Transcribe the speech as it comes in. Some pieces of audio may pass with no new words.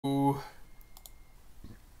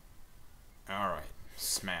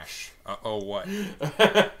Smash. Oh, what?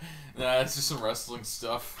 Nah, it's just some wrestling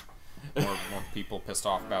stuff. More people pissed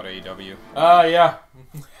off about AEW. Yeah.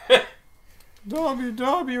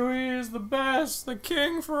 WWE is the best, the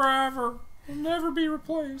king forever, will never be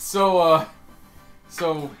replaced. So,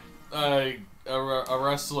 a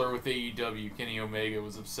wrestler with AEW, Kenny Omega,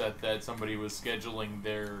 was upset that somebody was scheduling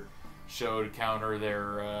their show to counter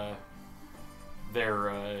their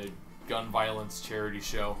gun violence charity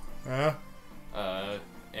show.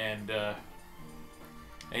 And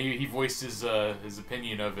he voiced his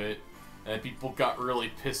opinion of it, and people got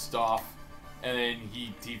really pissed off. And then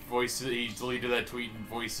he deleted that tweet and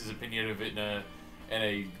voiced his opinion of it in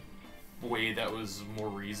a way that was more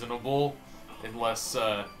reasonable, and less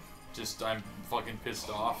just I'm fucking pissed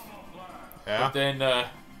off. Yeah.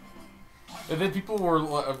 But then people were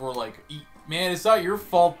like, man, it's not your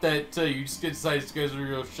fault that you just decided to schedule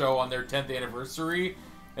your show on their 10th anniversary.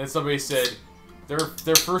 And somebody said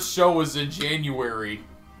their first show was in January.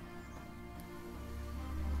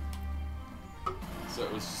 So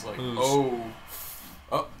it was just like, oh,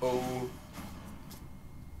 uh-oh.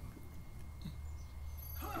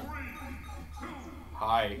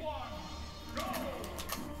 Hi.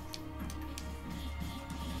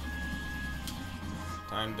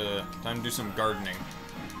 Time to do some gardening.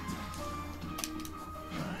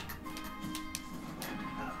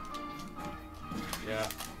 Yeah.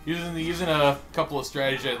 Using a couple of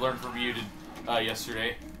strategies I learned from you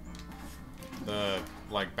yesterday. The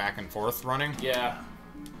like back and forth running? Yeah.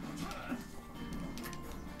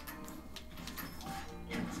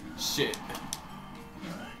 Shit.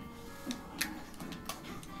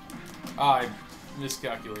 I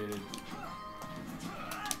miscalculated.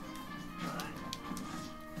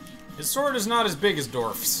 His sword is not as big as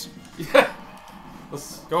Dorf's. Yeah.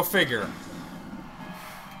 Let's go figure.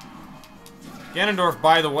 Ganondorf,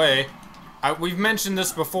 by the way, we've mentioned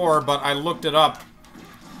this before, but I looked it up.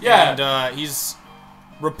 Yeah. And he's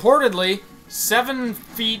reportedly 7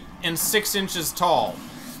 feet and 6 inches tall.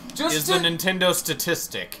 Is the Nintendo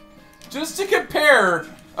statistic. Just to compare,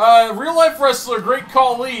 real-life wrestler Great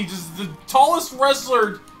Khali is the tallest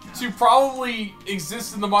wrestler to probably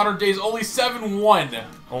exist in the modern days, only 7'1".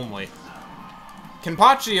 Only.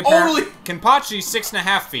 Kenpachi, apparently. Kenpachi,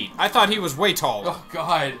 6.5 feet. I thought he was way taller. Oh,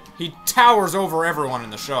 God. He towers over everyone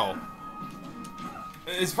in the show.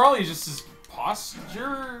 It's probably just his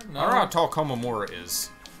posture? No. I don't know how tall Komamura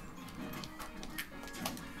is.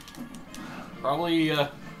 Probably, Is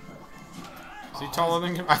he taller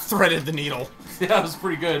than I threaded the needle. Yeah, that was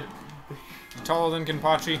pretty good. Taller than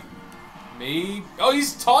Kenpachi? Maybe. Oh,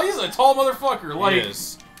 he's tall. He's a tall motherfucker. Like, he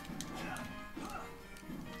is.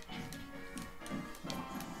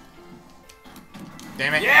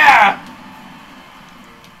 Damn it. Yeah!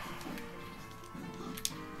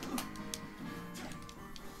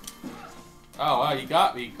 Oh, wow, you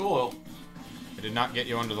got me. Cool. I did not get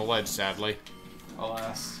you under the ledge, sadly.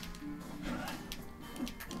 Alas.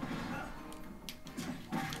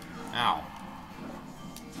 Ow.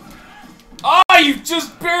 Oh, you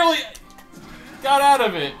just barely got out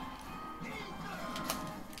of it.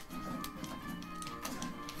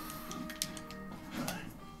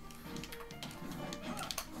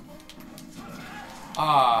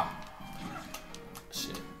 Ah.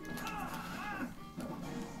 Shit.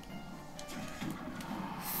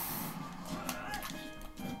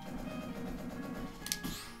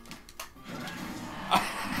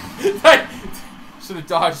 I should have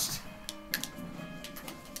dodged.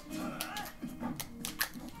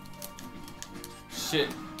 Shit.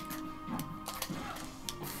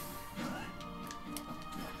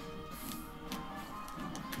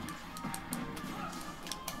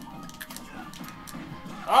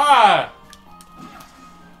 Ah!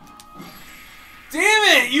 Damn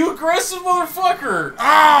it, you aggressive motherfucker! Oh,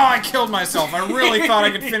 I killed myself. I really thought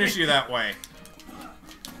I could finish you that way.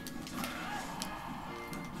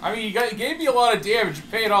 I mean, you gave me a lot of damage. You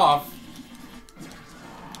paid off.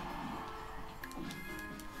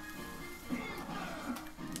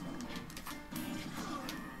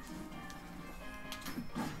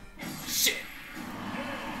 Shit.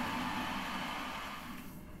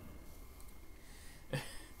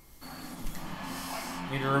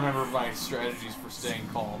 Need to remember my strategies for staying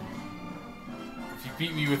calm. If you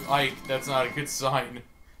beat me with Ike, that's not a good sign.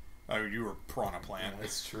 Oh, you were Piranha Plant.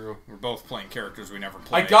 That's true. We're both playing characters we never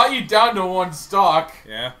played. I got you down to 1 stock.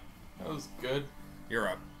 Yeah? That was good. You're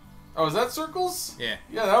up. Oh, is that circles? Yeah.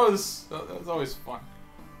 Yeah, that was always fun.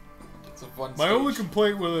 It's a fun My stage. only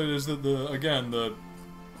complaint with it is that the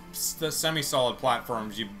semi-solid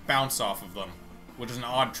platforms, you bounce off of them, which is an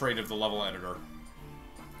odd trait of the level editor.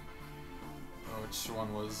 Oh, which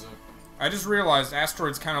one was it? I just realized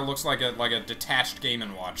Asteroids kind of looks like a detached Game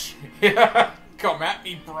 & Watch. Yeah, come at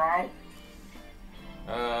me, bro.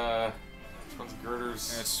 Which one's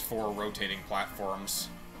girders? It's 4 rotating platforms.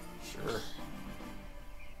 Sure.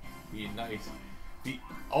 Be nice. The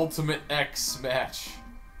Ultimate X match.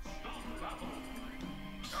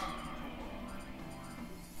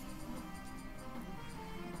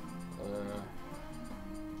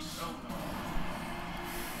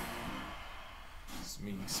 It's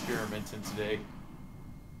me experimenting today.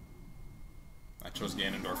 I chose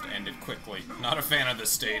Ganondorf to end it quickly. Not a fan of this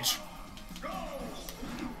stage.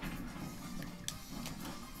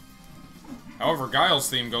 However, Guile's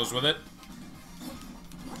theme goes with it.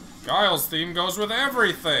 Guile's theme goes with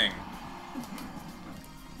everything!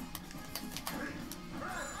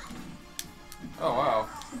 Oh, wow.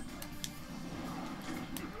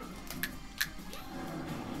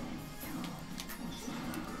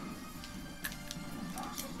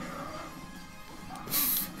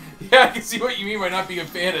 Yeah, I can see what you mean by not being a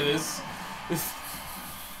fan of this.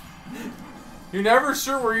 You're never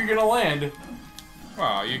sure where you're gonna land.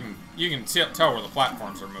 Well, you can tell where the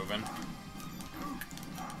platforms are moving.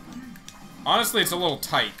 Honestly, it's a little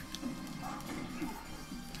tight.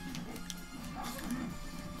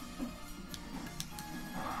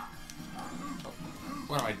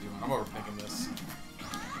 What am I doing? I'm overthinking this.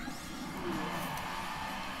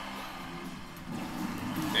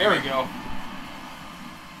 There we go.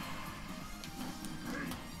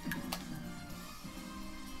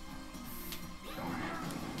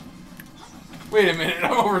 Wait a minute,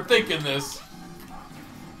 I'm overthinking this.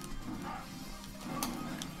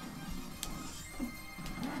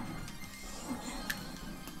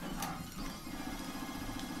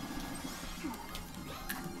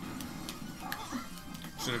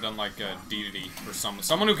 Should have done like a deity or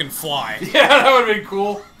someone who can fly. Yeah, that would have been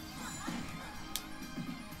cool.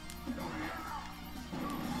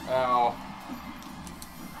 Ow.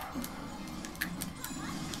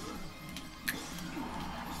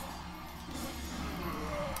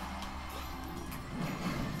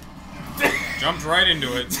 Jumped right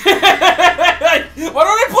into it. Why don't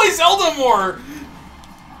I play Zelda more?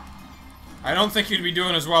 I don't think you'd be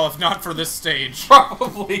doing as well if not for this stage.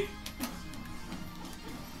 Probably.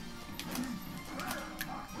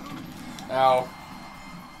 Ow.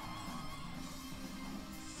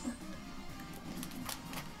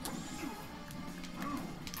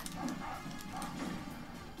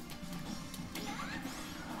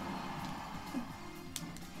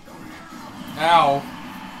 Ow.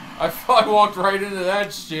 I walked right into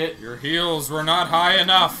that shit. Your heels were not high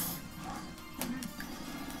enough.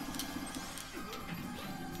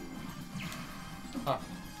 Huh.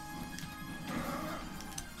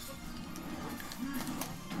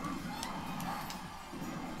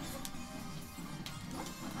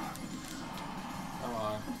 Come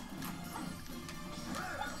on.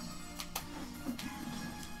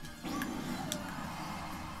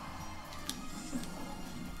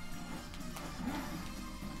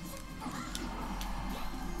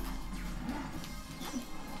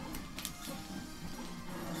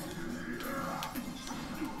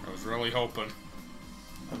 I was really hoping.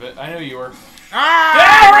 I know you were. Ah!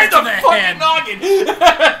 Yeah, Right the to the fucking head. noggin!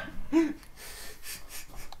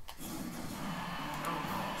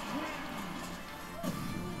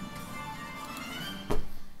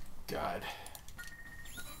 God.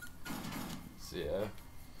 So yeah,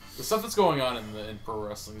 the stuff that's going on in pro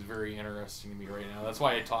wrestling is very interesting to me right now. That's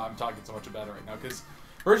why I'm talking so much about it right now, because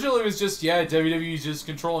originally it was just, yeah, WWE's just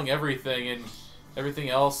controlling everything, and everything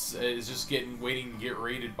else is just waiting to get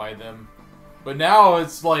rated by them. But now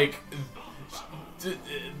it's like,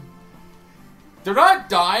 they're not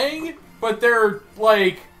dying, but they're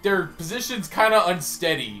like, their position's kind of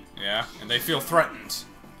unsteady. Yeah, and they feel threatened.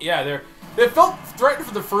 Yeah, they felt threatened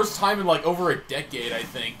for the first time in like over a decade, I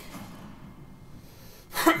think.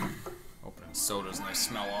 Opening sodas and they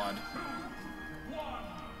smell odd.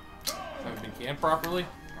 Haven't been canned properly?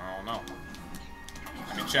 I don't know.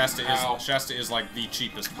 I mean, Shasta is like the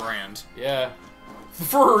cheapest brand. Yeah.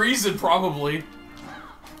 For a reason, probably.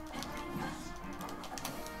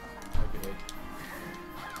 Okay.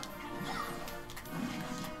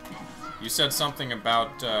 You said something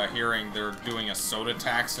about hearing they're doing a soda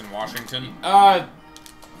tax in Washington.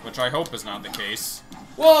 Which I hope is not the case.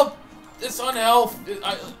 Well, it's unhealthy.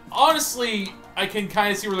 Honestly, I can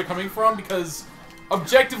kind of see where they're coming from, because,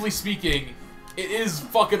 objectively speaking, it is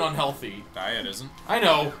fucking unhealthy. Diet isn't. I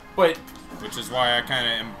know, but... Which is why I kind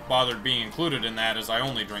of am bothered being included in that, as I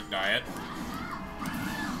only drink diet.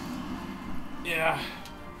 Yeah.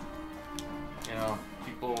 You know,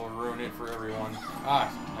 people ruin it for everyone.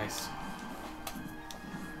 Ah, nice.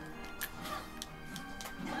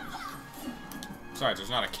 Besides,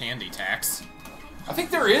 there's not a candy tax. I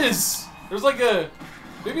think there is. There's like a...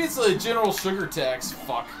 Maybe it's a general sugar tax.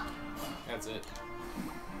 Fuck. That's it.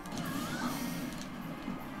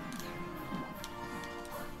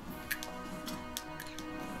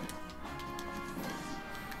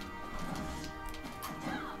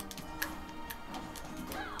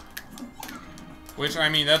 Which, I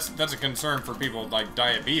mean, that's a concern for people with, like,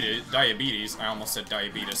 diabetes. I almost said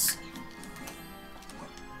diabetes.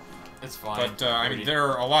 It's fine. But, I mean, there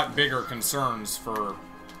are a lot bigger concerns for,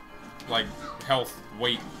 like, health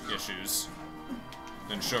weight issues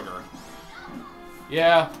than sugar.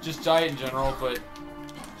 Yeah, just diet in general, but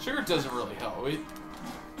sugar doesn't really help.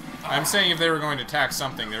 I'm saying if they were going to tax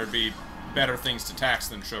something, there would be better things to tax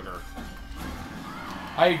than sugar.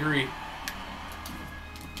 I agree.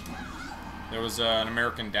 There was an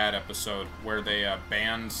American Dad episode where they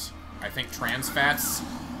banned, I think, trans fats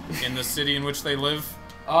in the city in which they live.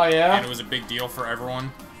 Oh, yeah? And it was a big deal for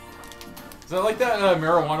everyone. Is that like that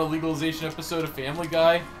marijuana legalization episode of Family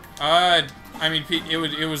Guy? I mean,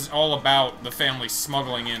 it was all about the family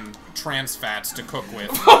smuggling in trans fats to cook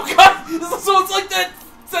with. Oh, God! So it's like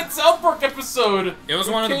that South Park episode. It was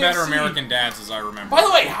one of the better American Dads, as I remember. By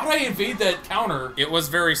the way, how did I invade that counter? It was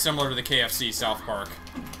very similar to the KFC South Park.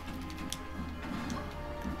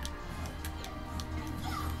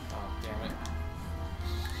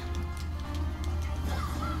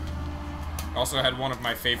 Also had one of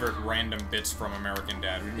my favorite random bits from American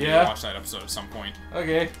Dad. We need to watch that episode at some point.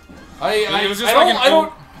 Okay.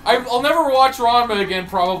 I'll never watch Ranma again,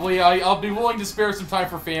 probably. I'll be willing to spare some time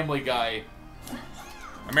for Family Guy.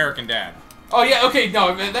 American Dad. Oh, yeah, okay, no,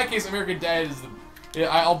 in that case, American Dad is the... Yeah,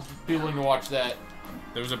 I'll be willing to watch that.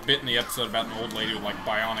 There was a bit in the episode about an old lady with, like,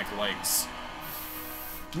 bionic legs.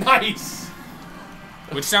 Nice!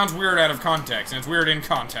 Which sounds weird out of context, and it's weird in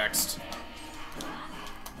context.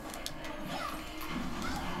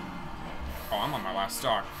 Oh, I'm on my last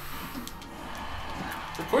stock.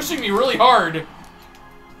 They're pushing me really hard.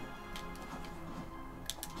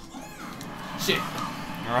 Shit.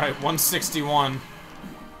 Alright, 161.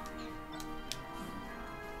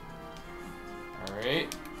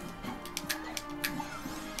 Alright.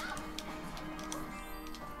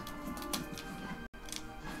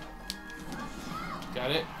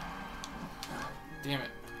 Got it. Damn it.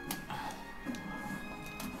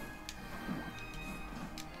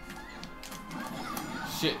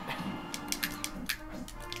 Shit.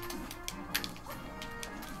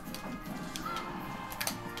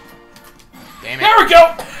 Damn it. There we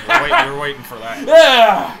go! You were waiting for that.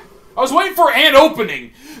 Yeah! I was waiting for an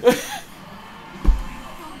opening.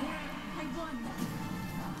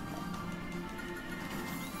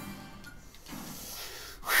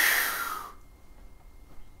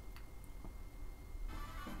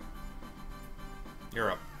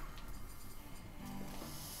 You're up.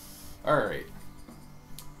 Alright.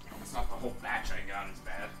 It's not the whole batch I got is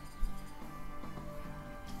bad.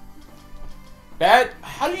 Bad?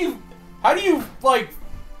 How do you like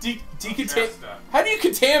decontaminate? How do you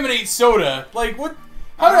contaminate soda? Like what?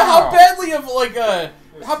 How badly of like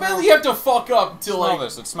how badly you have to fuck up to Smell like?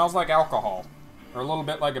 this. It smells like alcohol, or a little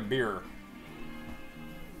bit like a beer.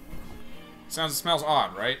 It smells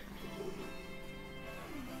odd, right?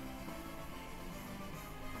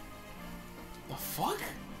 The fuck?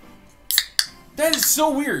 That is so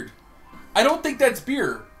weird. I don't think that's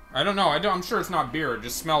beer. I don't know. I'm sure it's not beer. It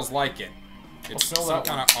just smells like it. It's some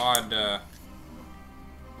kind of odd. I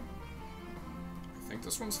think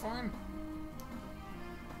this one's fine.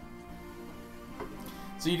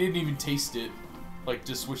 So you didn't even taste it, like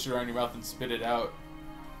just swish it around your mouth and spit it out.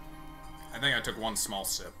 I think I took one small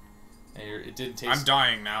sip. And it didn't taste. I'm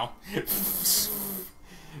dying now.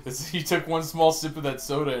 You took one small sip of that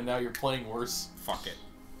soda and now you're playing worse. Fuck it.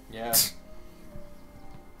 Yeah. You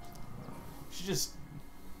should just...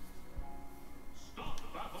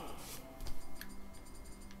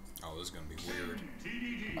 Oh, this is gonna be weird.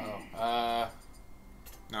 Oh,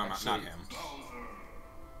 No, not him.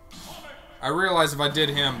 I realize if I did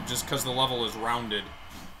him, just because the level is rounded,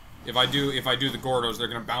 if I do the Gordos, they're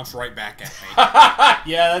gonna bounce right back at me.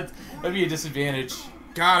 Yeah, that'd be a disadvantage.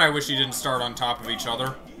 God, I wish he didn't start on top of each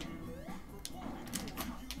other.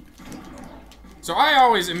 So I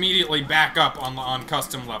always immediately back up on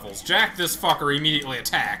custom levels. Jack, this fucker, immediately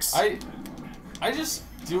attacks. I just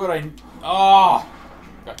do what I... Oh!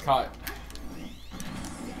 Got caught.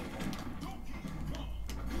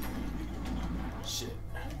 Shit.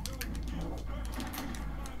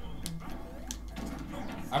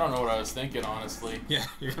 I don't know what I was thinking, honestly. Yeah,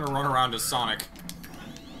 you're gonna run around as Sonic.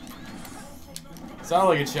 Sounded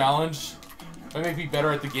like a challenge. Might make me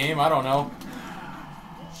better at the game, I don't know.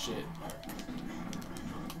 Shit.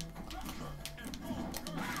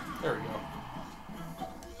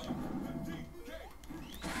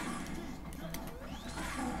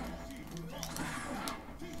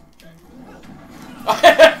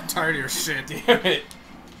 Tired of your shit. Damn it.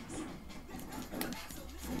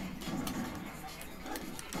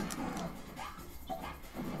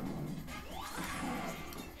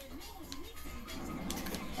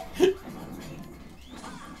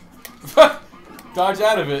 Dodge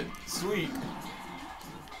out of it. Sweet.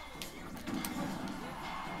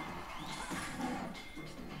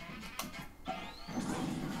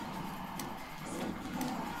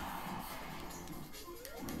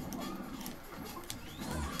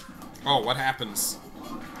 Oh, what happens?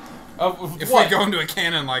 If what? we go into a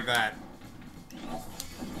cannon like that?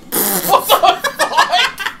 What the fuck?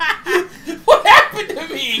 What happened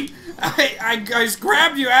to me? I just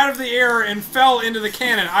grabbed you out of the air and fell into the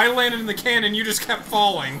cannon. I landed in the cannon, you just kept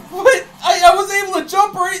falling. What? I was able to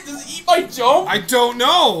jump, right? Does it eat my jump? I don't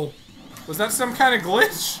know. Was that some kind of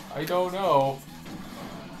glitch? I don't know.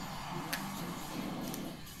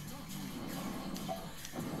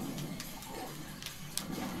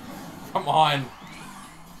 Come on.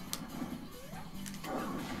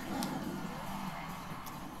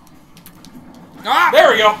 Ah!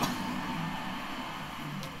 There we go.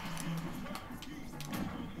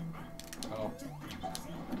 Oh.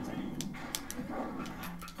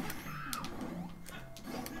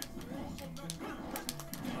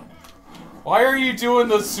 Why are you doing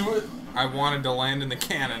the I wanted to land in the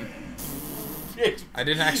cannon. I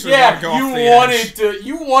didn't actually yeah, want to go off the edge.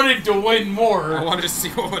 You wanted to win more. I wanted to see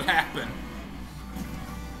what would happen.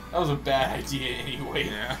 That was a bad idea anyway.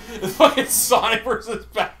 Yeah. It's fucking Sonic versus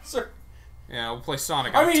Bowser. Yeah, we'll play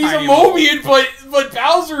Sonic. I mean, he's a Mobian, but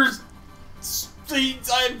Bowser's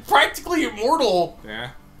practically immortal. Yeah.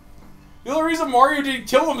 The only reason Mario didn't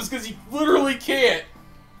kill him is because he literally can't.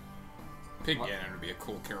 Pig Ganon would be a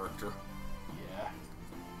cool character. Yeah.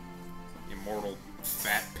 Immortal,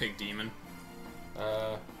 fat pig demon.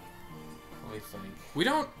 Let me think. We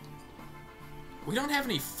don't have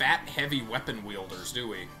any fat, heavy weapon wielders, do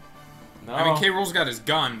we? No. I mean, K. Rool's got his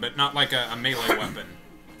gun, but not like a melee weapon.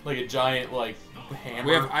 Like a giant, like, hammer.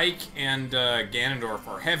 We have Ike and Ganondorf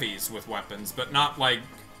are heavies with weapons, but not like...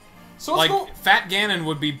 So like, Fat Ganon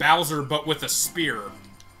would be Bowser, but with a spear.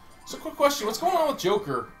 So, quick question. What's going on with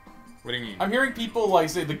Joker? What do you mean? I'm hearing people, like,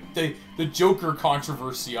 say the Joker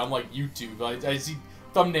controversy on, like, YouTube. I see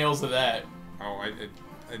thumbnails of that. Oh,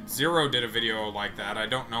 Zero did a video like that. I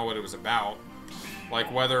don't know what it was about.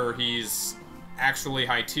 Like, whether he's actually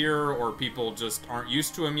high tier or people just aren't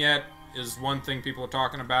used to him yet is one thing people are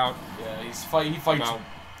talking about. Yeah, he fights... About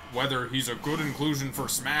whether he's a good inclusion for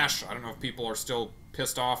Smash. I don't know if people are still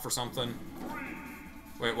pissed off or something.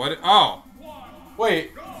 Wait, what? Oh!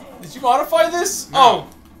 Wait, did you modify this? No. Oh!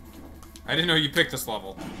 I didn't know you picked this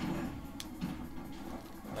level.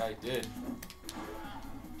 I did.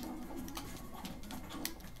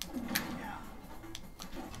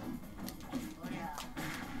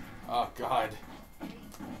 Oh, God.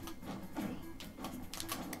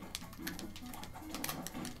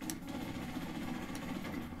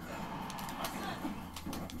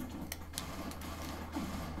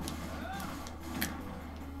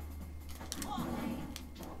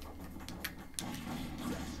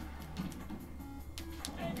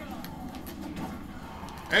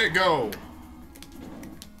 Hey, go!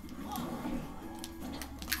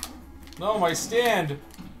 No, my stand!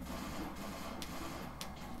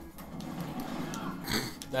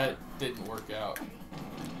 That didn't work out.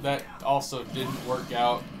 That also didn't work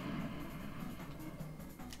out.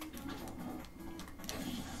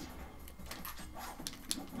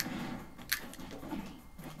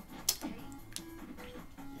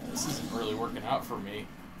 Yeah, this isn't really working out for me.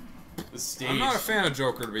 The stage. I'm not a fan of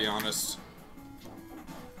Joker, to be honest.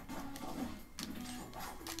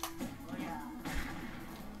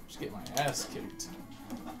 Just get my ass kicked.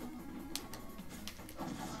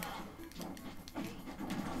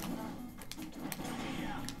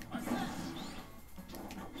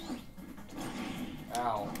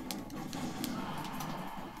 Ow.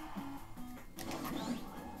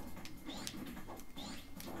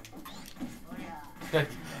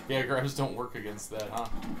 Yeah, grabs don't work against that, huh?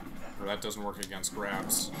 Or that doesn't work against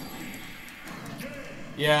grabs.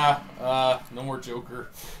 Yeah, no more Joker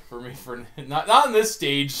for me for not in this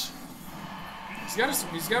stage. He's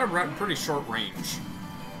got a pretty short range.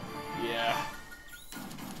 Yeah.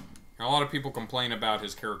 A lot of people complain about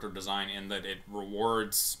his character design in that it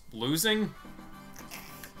rewards losing.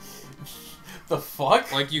 The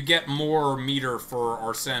fuck? Like, you get more meter for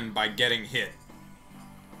Arsene by getting hit.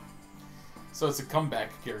 So it's a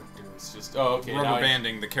comeback character. It's just, oh, okay. Rubber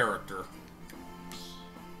banding the character.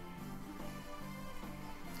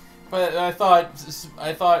 But I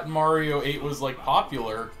thought Mario 8 was, like,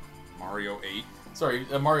 popular. Mario 8? Sorry,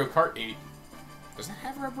 Mario Kart 8. Does it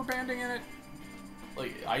have rubber banding in it?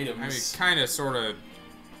 Like, items. I mean, kind of, sort of,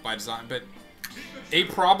 by design, but a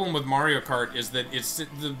problem with Mario Kart is that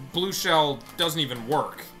the blue shell doesn't even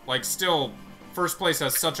work. Like, still, first place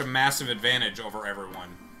has such a massive advantage over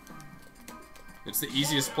everyone. It's the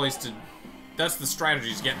easiest place to... That's the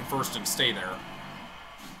strategy, is get in first and stay there.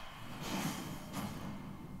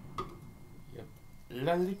 Yep.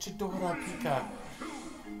 La luchadora pica.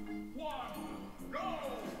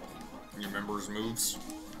 You remember his moves?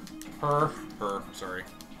 Her, sorry.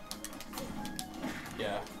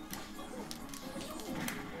 Yeah.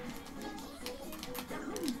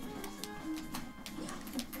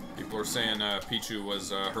 People are saying Pichu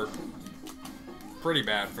was hurt pretty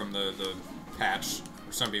bad from the patch.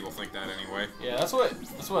 Or some people think that anyway. Yeah, that's what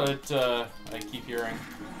I keep hearing.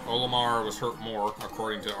 Olimar was hurt more,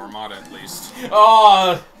 according to Armada at least.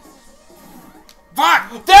 Oh,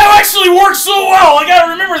 fuck! That actually works so well. I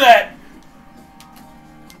gotta remember that.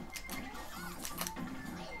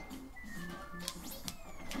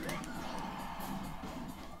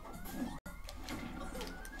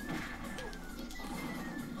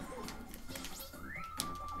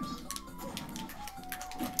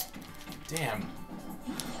 Damn.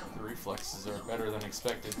 The reflexes are better than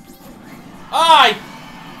expected. Aye!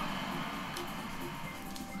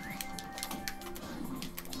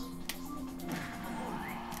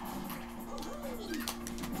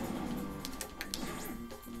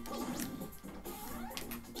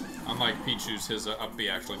 Unlike Pichu's, his up B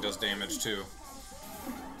actually does damage too.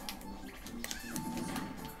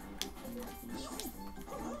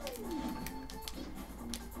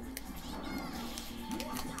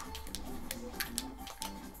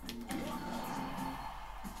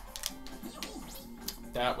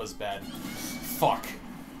 That was bad. Fuck.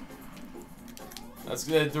 That's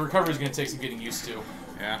good. The recovery's gonna take some getting used to.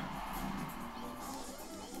 Yeah.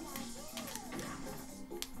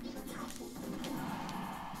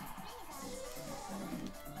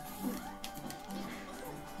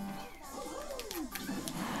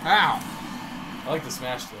 Ow! I like the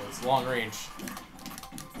smash though. It's long range.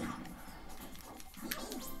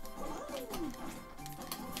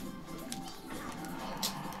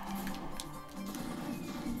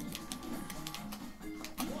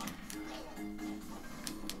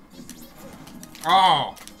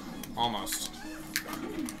 Oh! Almost.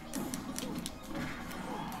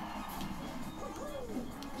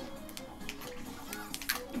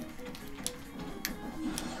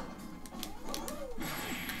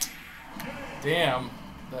 Damn.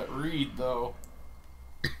 That read though.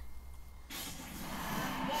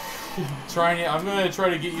 I'm gonna try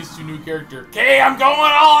to get used to a new character. Okay, I'm going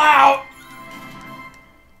all out!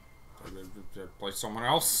 Play someone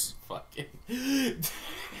else? Fucking.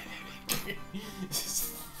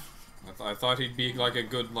 I thought he'd be like a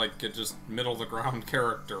good, like, just middle-of-the-ground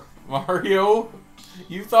character. Mario?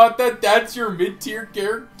 You thought that's your mid-tier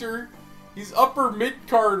character? He's upper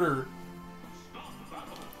mid-carder.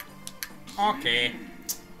 Okay.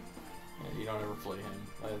 Yeah, you don't ever play him.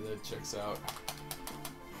 That checks out.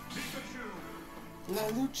 La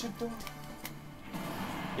Luchadora.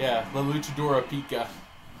 Yeah, La Luchadora Pika.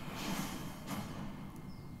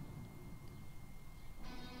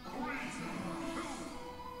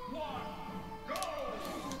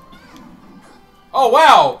 Oh,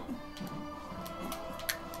 wow!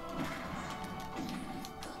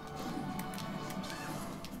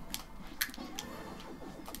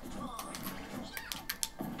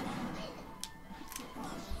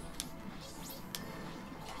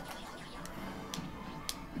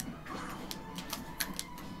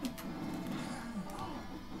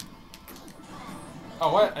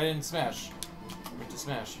 Oh, what? I didn't smash. I meant to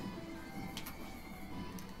smash.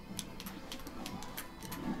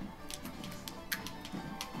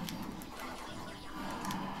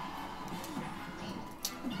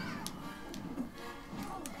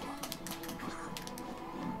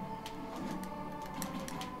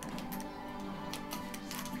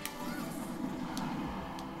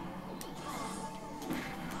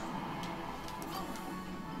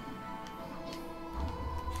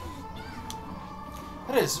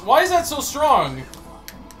 Why is that so strong?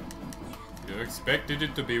 You expected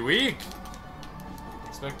it to be weak.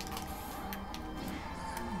 Expect.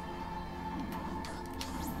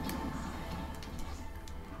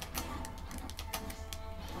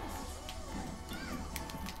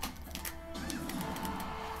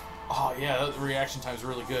 Oh yeah, that reaction time's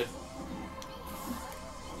really good.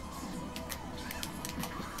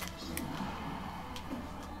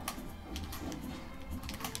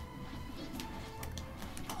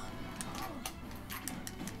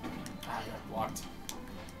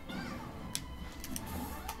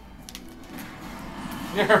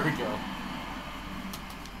 There we go.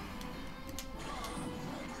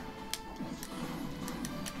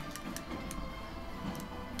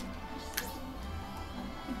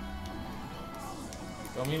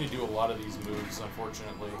 Don't mean to do a lot of these moves,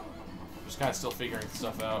 unfortunately. Just kind of still figuring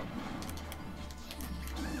stuff out.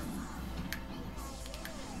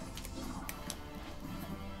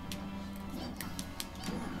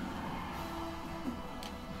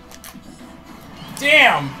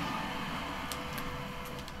 Damn!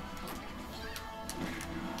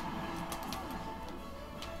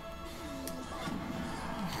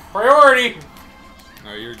 Priority!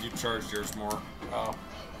 No, you charged yours more. Oh.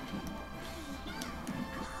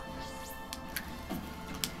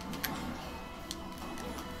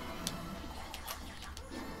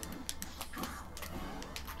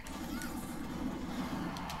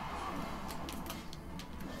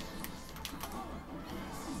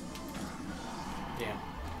 Damn.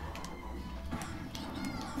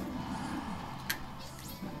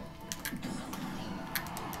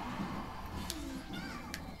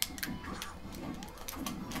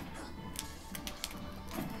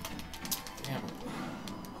 Damn.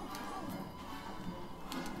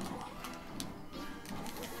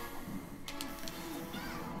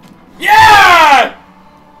 Yeah!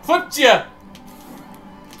 Flipped ya!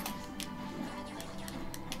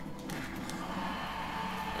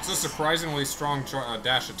 It's a surprisingly strong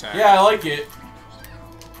dash attack. Yeah, I like it.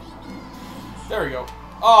 There we go.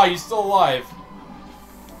 Oh, he's still alive.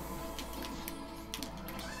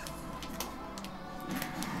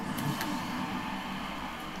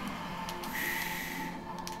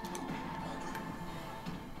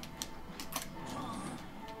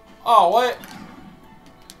 Oh, what?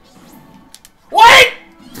 What?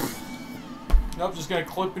 Nope, just gonna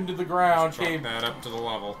clip into the ground. Chalk that up to the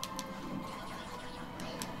level.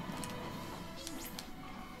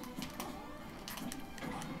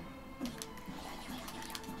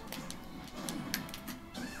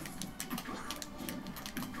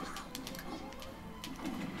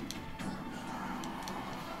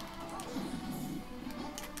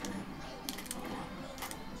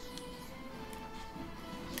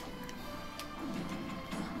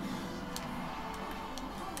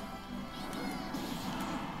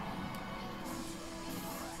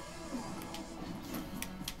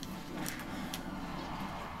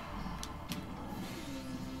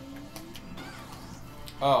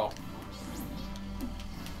 Oh.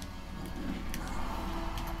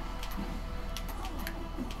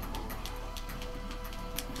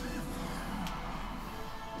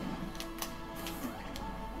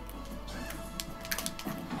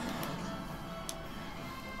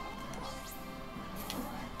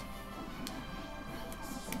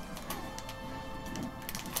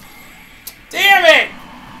 Damn it!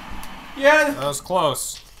 Yeah. That was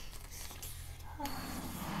close.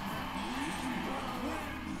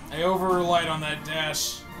 I over-relied on that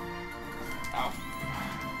dash. Ow.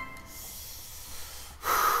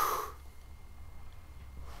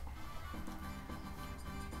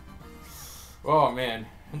 Oh man,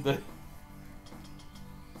 the.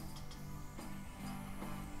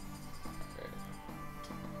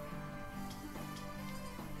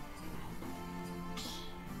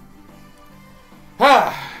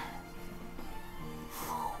 Ah.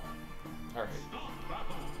 All right.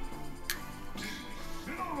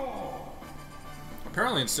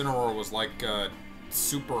 Apparently Incineroar was like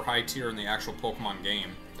super high tier in the actual Pokemon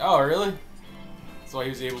game. Oh, really? That's why he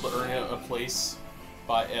was able to earn a place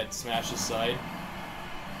at Smash's side.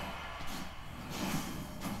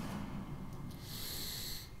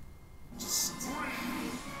 Just...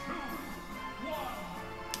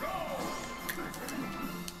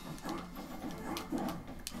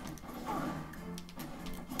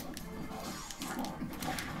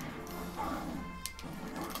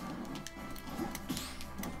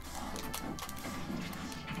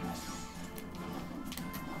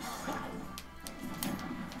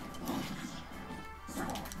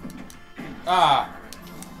 Ah.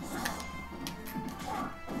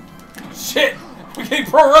 Shit! We're getting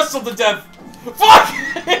pro wrestled to death! Fuck!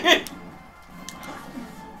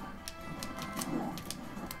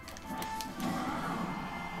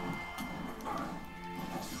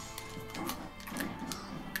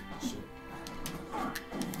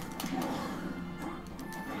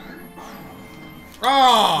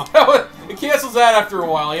 Oh! It cancels that after a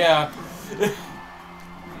while, yeah.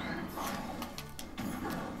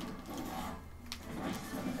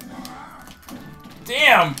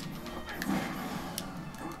 Damn!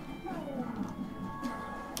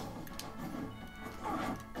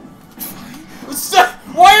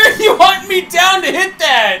 Why are you hunting me down to hit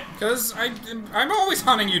that? Because I'm always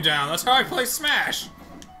hunting you down. That's how I play Smash.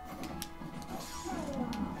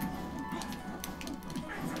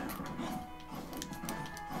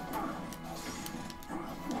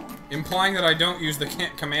 Implying that I don't use the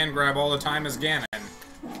command grab all the time is Ganon.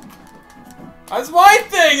 That's my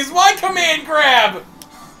thing! It's my command grab!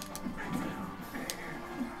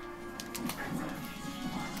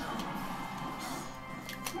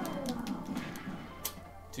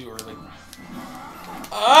 Too early.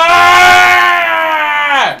 Ah!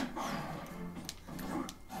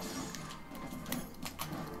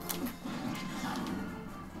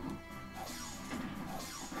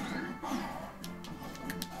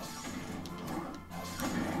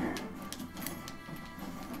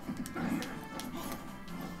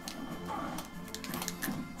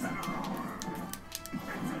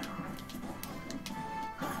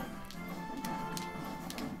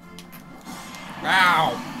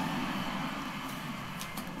 Ow!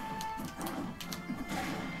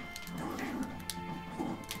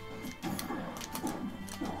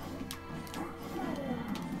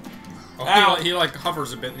 Oh, Ow. he like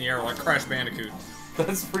hovers a bit in the air like Crash Bandicoot.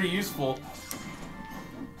 That's pretty useful.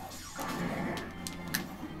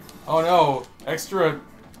 Oh no, extra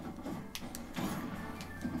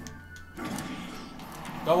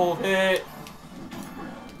double hit.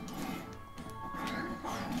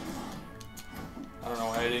 I don't know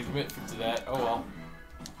why I didn't commit to that. Oh well.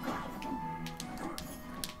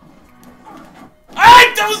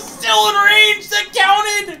 Ah! That was still in range! That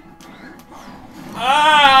counted!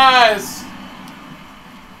 Ah!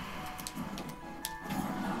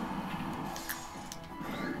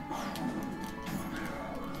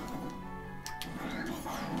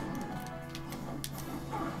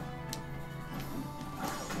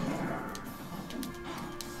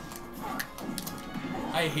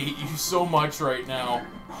 I hate you so much right now.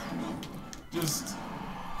 Just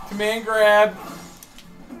command grab.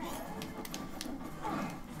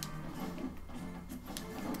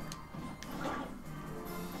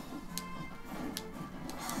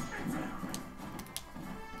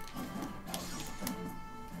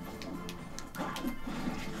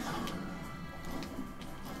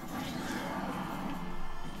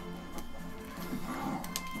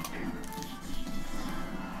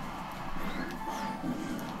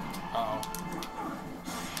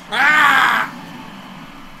 Ah!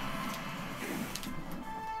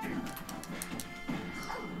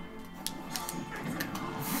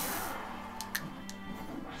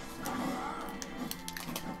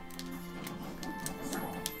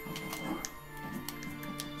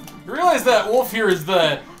 You realize that Wolf here is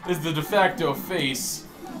the de facto face.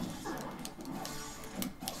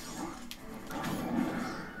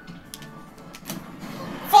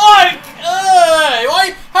 Fuck!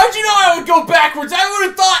 Why? How'd you know I would go backwards? I would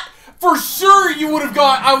have thought for sure you would have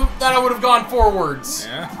gone. That I would have gone forwards.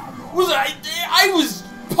 Yeah. I was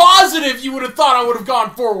positive you would have thought I would have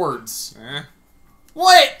gone forwards. Yeah.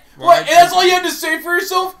 What? Well, What? And that's all you had to say for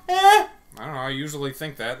yourself? Eh? I don't know, I usually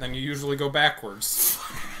think that, then you usually go backwards.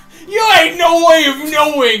 You ain't no way of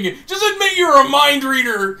knowing! Just admit you're a mind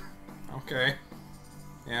reader! Okay.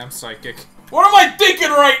 Yeah, I'm psychic. What am I thinking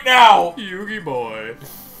right now? Yugi boy.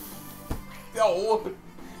 Oh.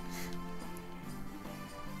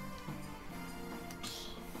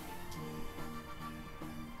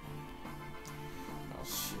 Oh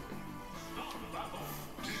shit.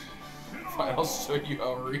 Fine, I'll show you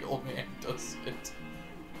how a real man does it.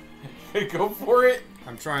 Go for it.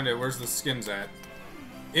 I'm trying to, where's the skins at?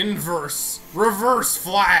 Inverse, reverse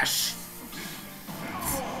flash!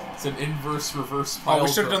 It's an inverse reverse pile. Oh, we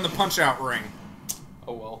should have done the punch out ring.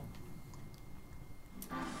 Oh well.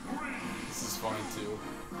 This is fine too.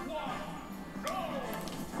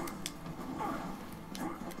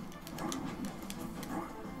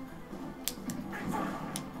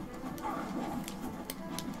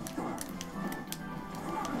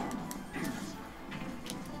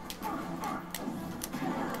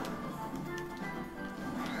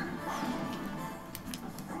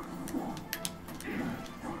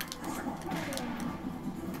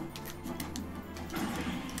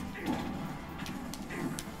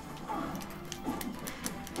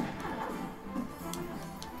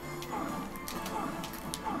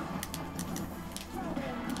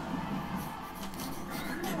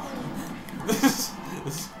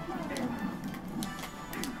 This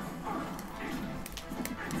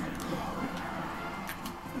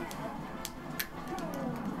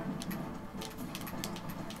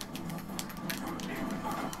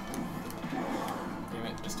Damn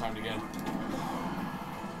it, mistimed again.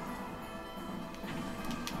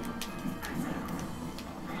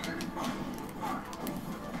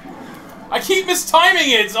 I keep mistiming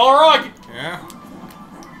it, Xelrog! Yeah?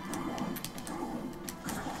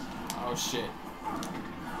 Oh shit.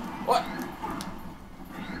 What?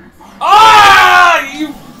 Ah!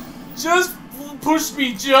 You just pushed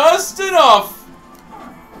me just enough.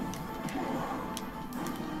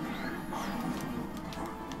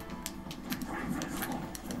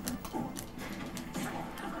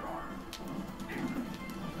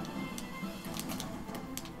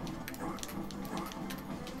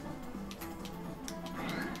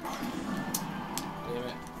 Damn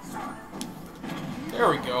it. There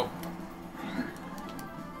we go.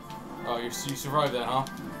 Oh, you survived that, huh?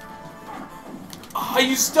 Ah,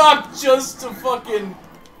 you stopped just to fucking...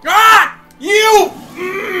 Ah! You!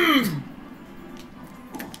 Mm!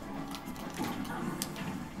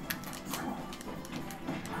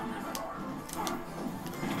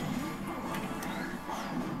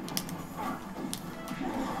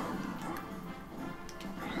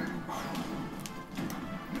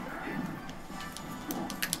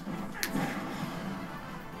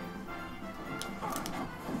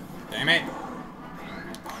 Damn it.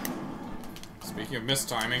 Speaking of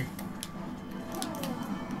mistiming.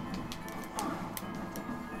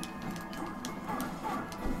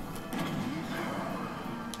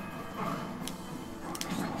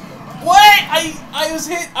 What? I was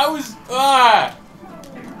hit. I was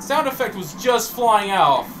sound effect was just flying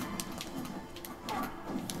off.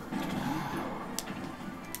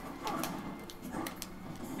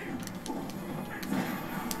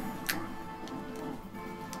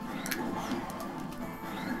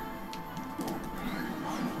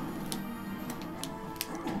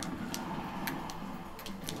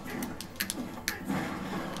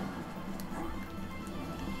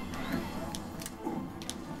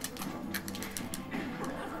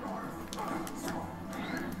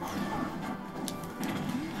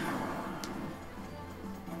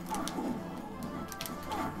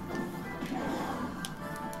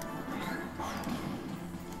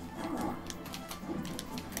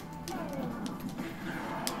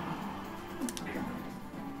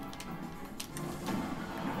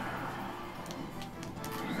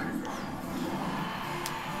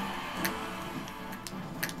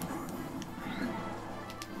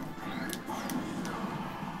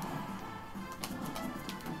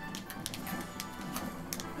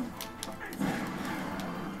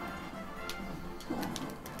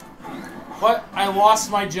 But I lost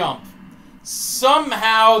my jump.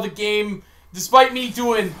 Somehow the game, despite me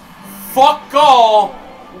doing fuck all,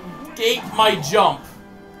 ate my jump.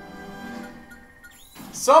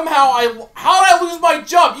 Somehow how did I lose my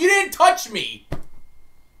jump? You didn't touch me.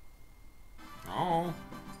 Oh.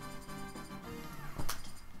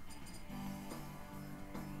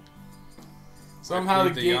 Somehow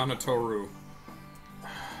the game... Yanatoru.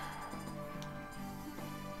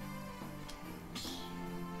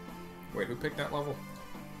 Wait, who picked that level?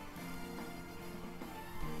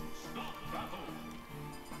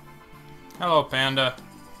 Hello, Panda.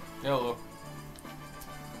 Hello.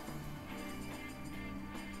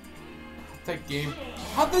 That game...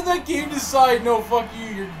 How did that game decide, no, fuck you,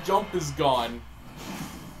 your jump is gone?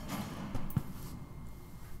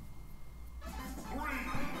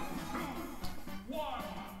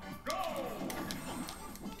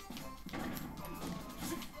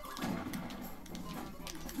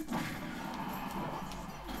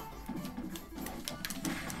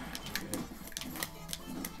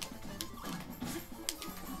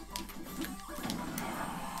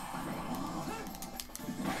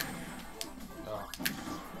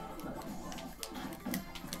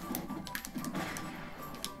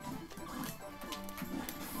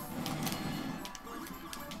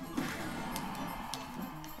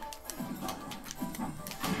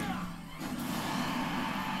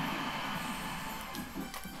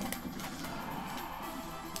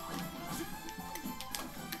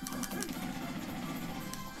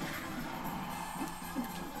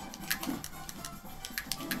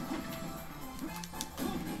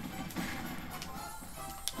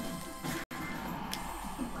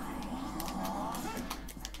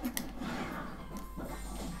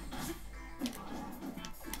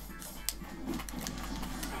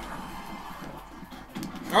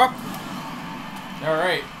 Oh!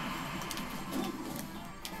 Alright.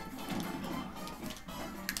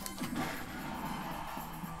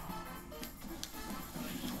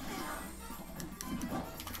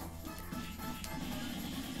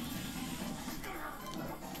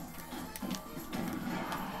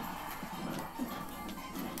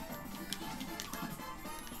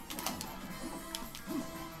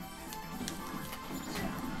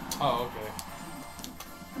 Oh, okay.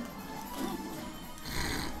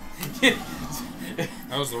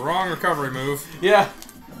 That was the wrong recovery move. Yeah.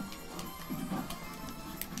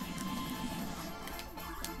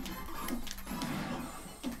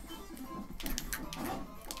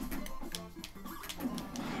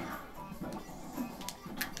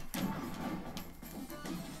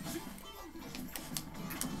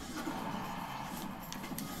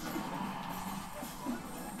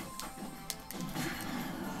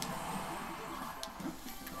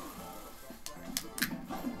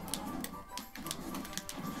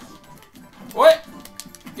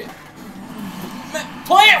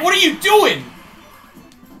 Shit! What are you doing?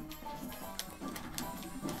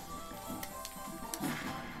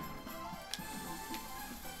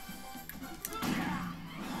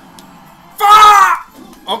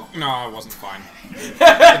 Oh, no, I wasn't fine. If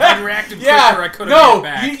I reacted quicker, I could have made it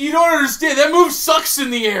back. You don't understand. That move sucks in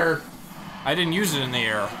the air. I didn't use it in the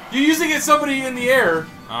air. You're using it somebody in the air.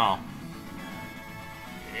 Oh.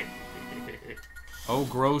 Oh,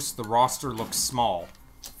 gross. The roster looks small.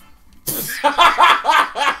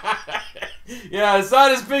 Yeah, it's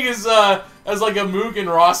not as big as like a Mugen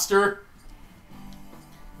roster.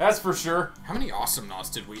 That's for sure. How many awesome knots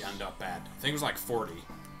did we end up at? I think it was like 40.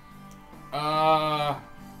 I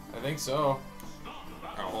think so.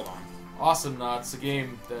 Oh, hold on. Awesome Knots, a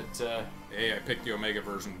game that, A, I picked the Omega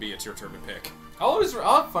version. B, it's your turn to pick. I'll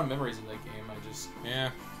have fun memories of that game.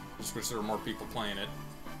 Yeah. Just wish there were more people playing it.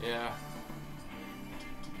 Yeah.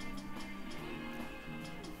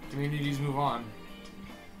 Communities move on.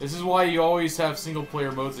 This is why you always have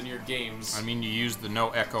single-player modes in your games. I mean, you use the no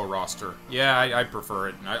echo roster. Yeah, I prefer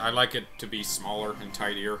it. I like it to be smaller and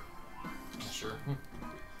tidier. Sure.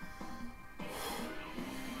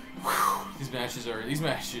 These matches are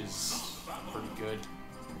pretty good.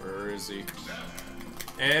 Where is he?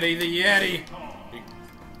 Eddie the Yeti! Big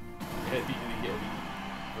Eddie the Yeti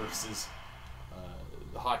versus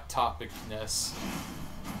the Hot Topic Ness.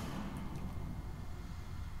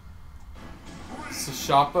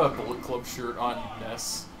 Sashapa Bullet Club shirt on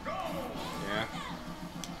Ness. Yeah.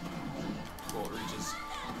 Bullet reaches.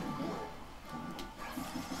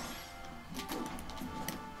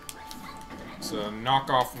 It's a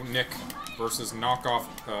knockoff Nick versus knockoff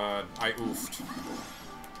I oofed.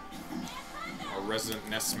 Our resident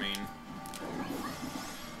Ness main.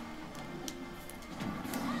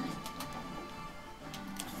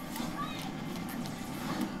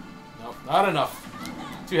 Nope, not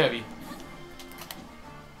enough. Too heavy.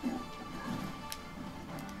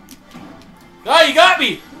 Ah, you got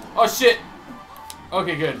me! Oh shit.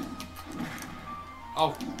 Okay, good.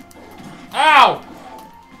 Oh. Ow!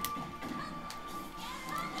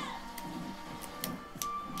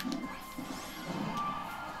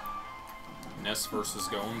 Ness versus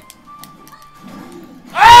Gone.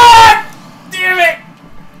 Ah! Damn it!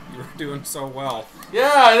 You were doing so well.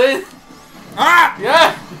 Yeah, they... Ah!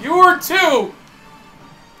 Yeah, you were too!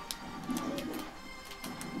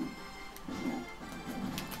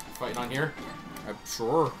 Fighting on here? I'm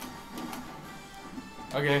sure.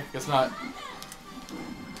 Okay, guess not.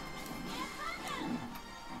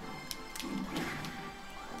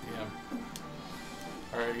 Damn.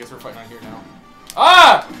 Alright, I guess we're fighting on here now.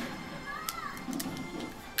 Ah!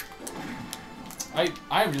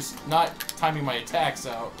 I'm just not timing my attacks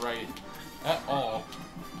out right at all.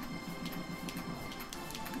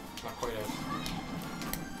 Not quite as...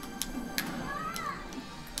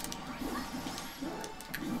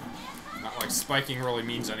 Not like spiking really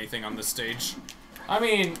means anything on this stage. I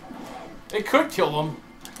mean, it could kill them.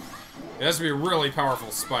 It has to be a really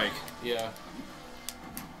powerful spike. Yeah.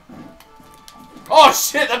 Oh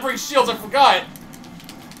shit, that breaks shields, I forgot!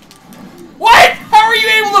 What?! How are you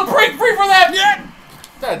able to break free from that yet?!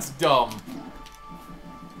 That's dumb.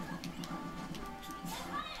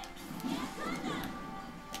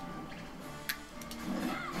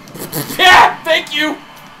 Yeah! Thank you!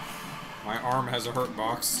 My arm has a hurt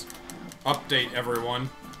box. Update,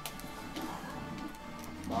 everyone.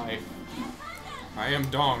 Bye. I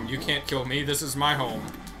am Dong. You can't kill me. This is my home.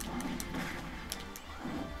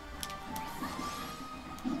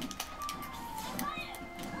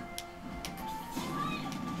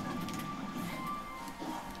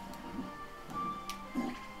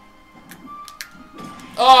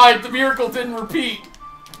 Ah, the miracle didn't repeat.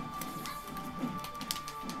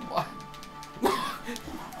 What?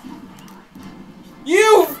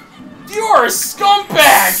 You are a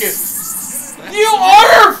scumbag! You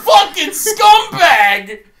are a fucking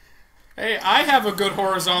scumbag! Hey, I have a good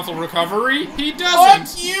horizontal recovery. He doesn't.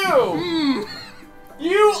 Fuck you!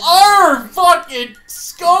 You are a fucking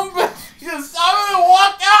scumbag! I'm gonna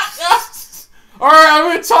walk out now! Alright,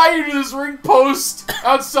 I'm gonna tie you to this ring post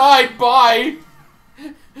outside, bye!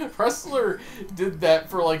 Wrestler did that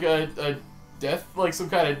for like a death, like some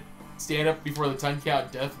kind of stand-up before the 10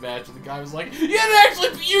 count death match, and the guy was like, "You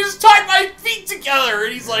just tied my feet together!"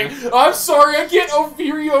 And he's like, "I'm sorry, I can't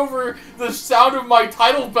hear you over the sound of my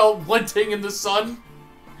title belt glinting in the sun."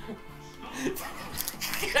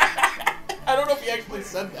 I don't know if he actually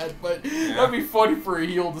said that, but that'd be funny for a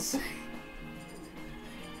heel to say.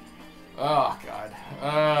 Oh,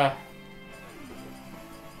 God.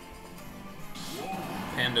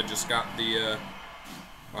 Panda just got the,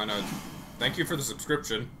 oh no, thank you for the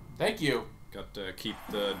subscription. Thank you. Got to keep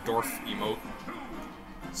the Dorf emote.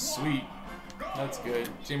 Sweet. That's good.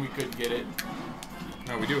 Shame we couldn't get it.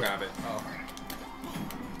 No, we do have it. Oh.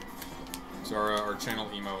 It's our channel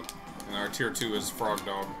emote. And our tier 2 is Frog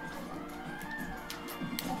Dog.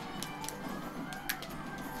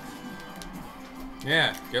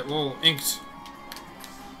 Yeah, get a little inked.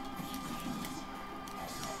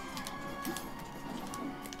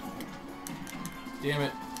 Damn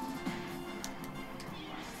it.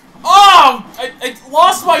 Oh! I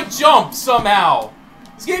lost my jump somehow!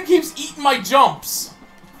 This game keeps eating my jumps!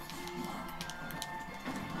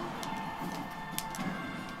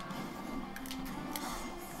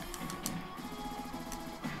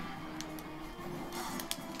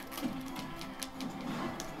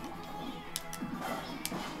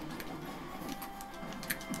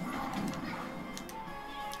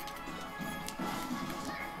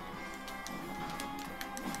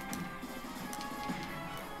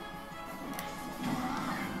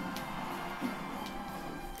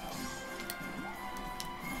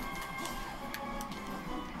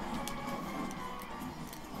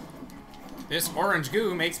 This orange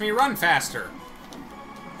goo makes me run faster.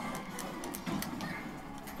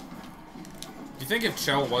 Do you think if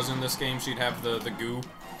Chell was in this game, she'd have the goo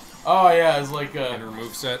Oh yeah, it's like in her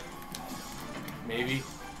moveset? Maybe.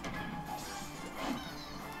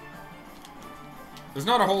 There's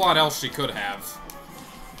not a whole lot else she could have.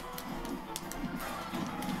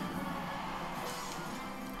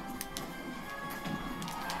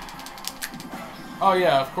 Oh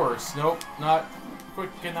yeah, of course. Nope, not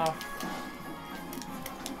quick enough.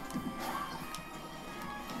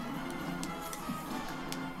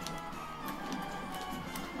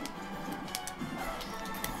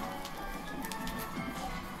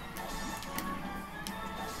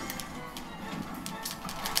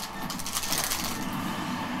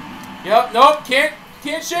 Yep, nope,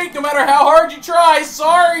 can't shake no matter how hard you try.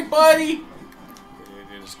 Sorry, buddy.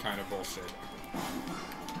 It is kind of bullshit.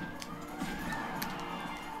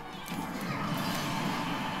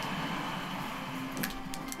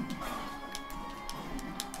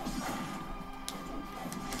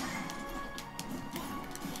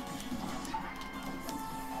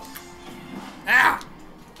 Ah!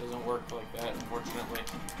 Doesn't work like that, unfortunately.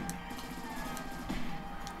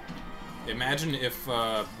 Imagine if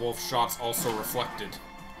Wolf's shots also reflected.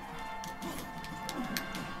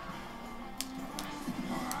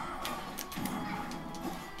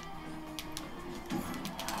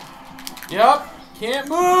 Yep, can't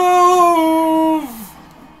move!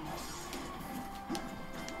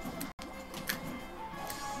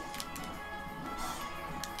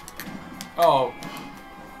 Oh,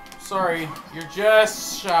 sorry, you're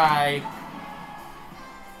just shy.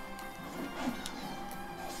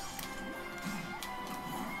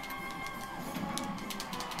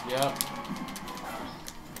 Yep.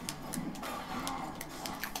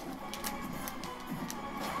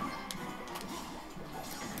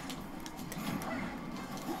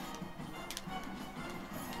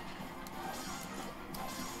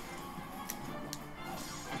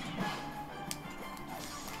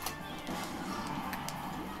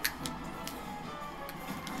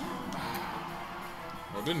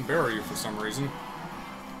 Well, it didn't bury you for some reason.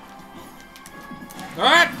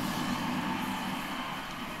 Ah!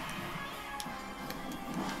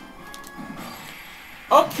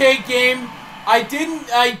 Okay, game. I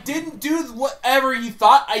didn't do whatever you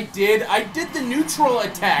thought I did. I did the neutral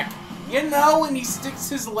attack. You know when he sticks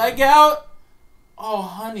his leg out? Oh,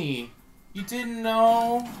 honey. You didn't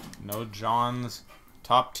know? No John's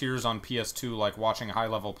top tiers on PS2 like watching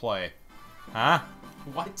high-level play. Huh?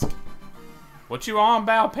 What? What you on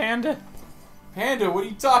about, Panda? Panda, what are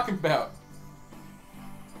you talking about?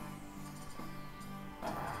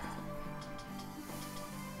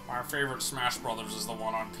 My favorite Smash Brothers is the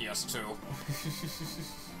one on PS2.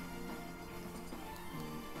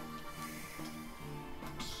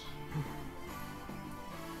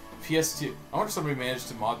 PS2. I wonder if somebody managed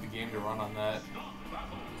to mod the game to run on that.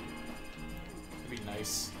 That'd be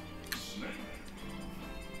nice.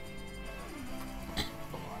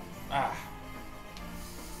 Ah.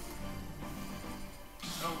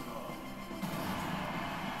 I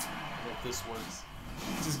hope this works.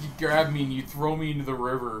 Just you grab me and you throw me into the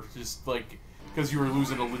river, just like because you were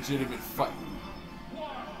losing a legitimate fight.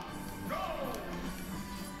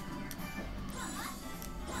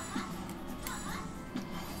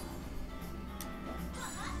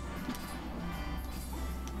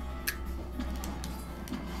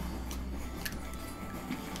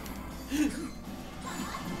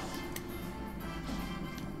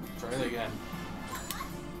 Try it again.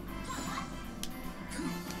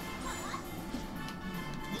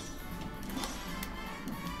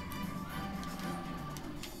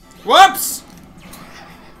 Whoops!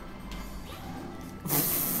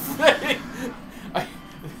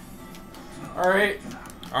 Alright.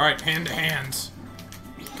 Alright, hand to hand.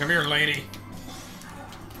 Come here, lady.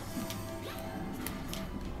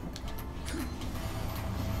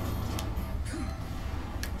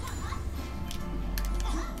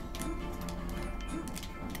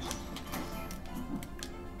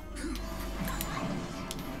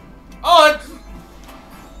 Oh,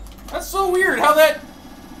 that's so weird how that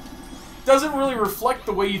doesn't really reflect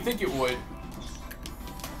the way you think it would.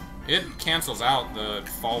 It cancels out the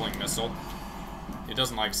falling missile. It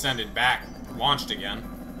doesn't, like, send it back launched again.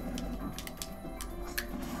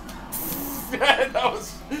 That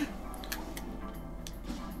was...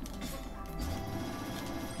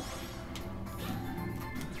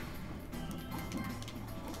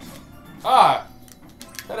 Ah!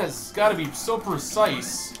 That has got to be so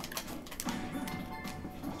precise.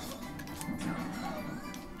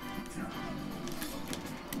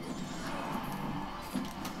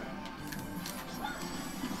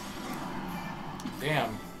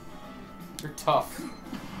 Damn. You're tough.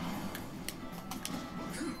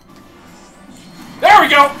 There we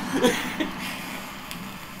go!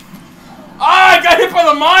 Ah, I got hit by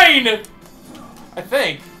the mine! I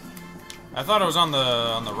think. I thought it was on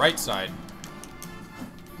the right side.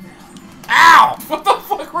 Ow! What the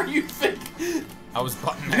fuck were you thinking? I was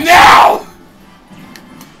button mashing. Now!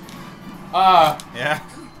 Yeah.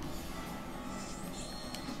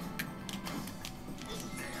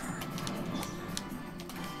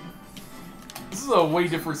 This is a way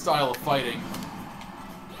different style of fighting.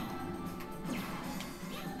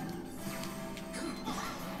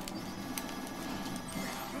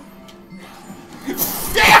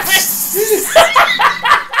 Damn it!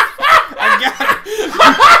 I got it!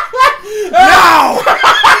 No!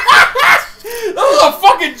 That was a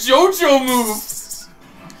fucking JoJo move!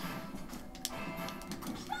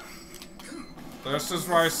 This is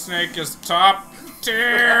why Snake is top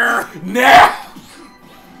tier! Now!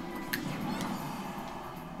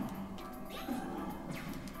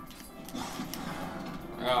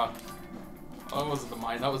 Oh, that wasn't the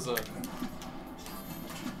mine, that was a...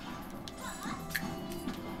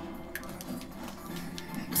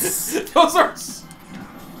 Those are...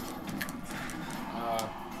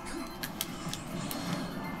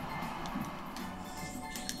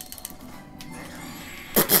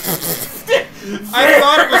 I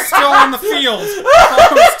thought it was still on the field. I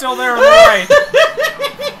thought it was still there on the right.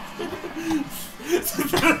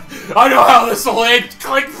 I know how this will end.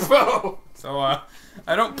 Click boom. So,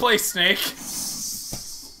 I don't play Snake.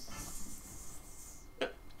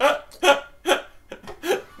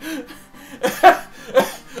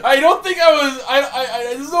 I don't think I was.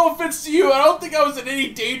 There's no offense to you. I don't think I was in any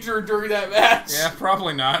danger during that match. Yeah,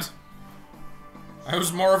 probably not. I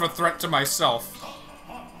was more of a threat to myself.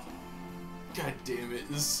 God damn it!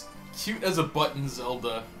 This is cute as a button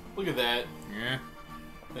Zelda. Look at that. Yeah.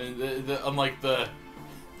 And unlike the.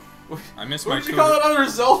 I missed what my. Did you call that other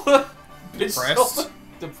Zelda? Depressed. Zelda?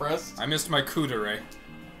 Depressed. I missed my Kudere.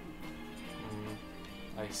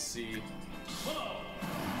 I see.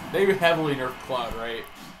 They heavily nerfed Cloud, right?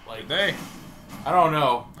 Like Did they? I don't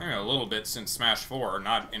know. I mean, a little bit since Smash 4.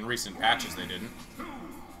 Not in recent patches, they didn't.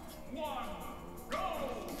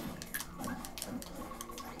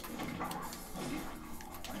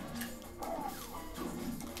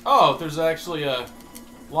 Oh, there's actually a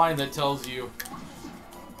line that tells you.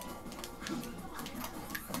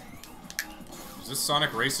 Is this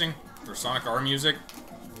Sonic Racing? Or Sonic R music?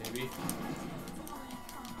 Maybe.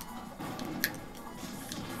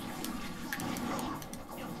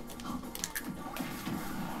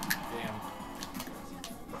 Damn.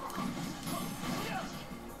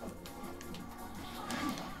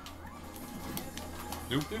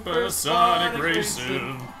 Super Sonic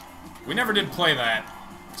Racing. We never did play that.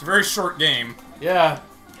 It's a very short game. Yeah.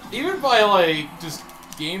 Even by, like, just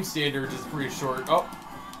game standards, it's pretty short. Oh.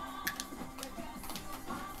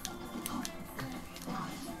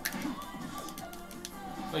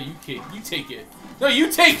 No, you can't. You take it. No, you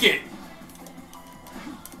take it!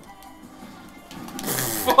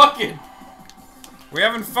 Fucking. We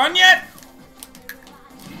having fun yet?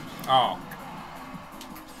 Oh.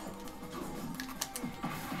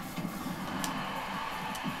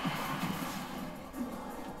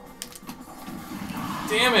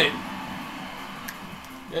 Damn it.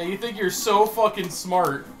 Yeah, you think you're so fucking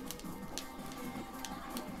smart.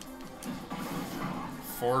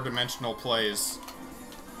 Four-dimensional plays.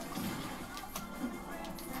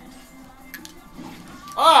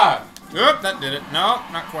 Ah! Oop, that did it. No,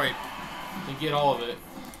 not quite. You get all of it.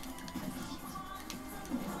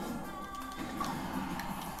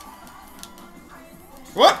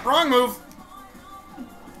 What? Wrong move!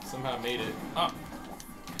 Somehow made it. Oh.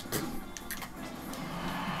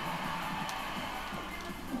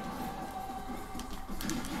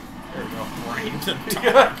 There we go. Right into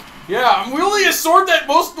the dog. Yeah, I'm wielding a sword that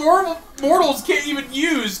most mortals can't even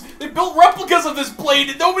use. They built replicas of this blade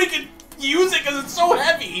and nobody can use it because it's so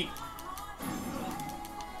heavy.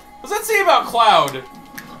 What's that say about Cloud?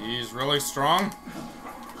 He's really strong.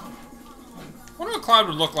 I wonder what Cloud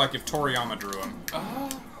would look like if Toriyama drew him.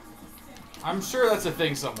 I'm sure that's a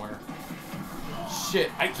thing somewhere. Shit,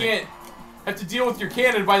 I can't have to deal with your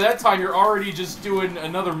cannon. By that time, you're already just doing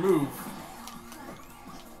another move.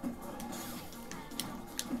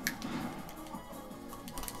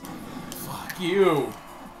 Fuck you.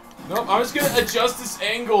 Nope, I'm just gonna adjust this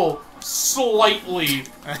angle slightly.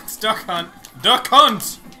 It's Duck Hunt. Duck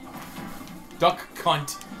Hunt! Duck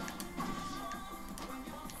cunt.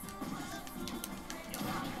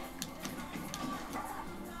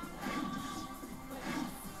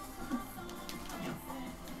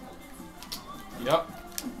 Yep.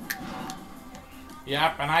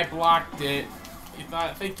 Yep, and I blocked it.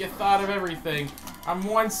 I think you thought of everything. I'm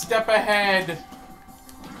one step ahead.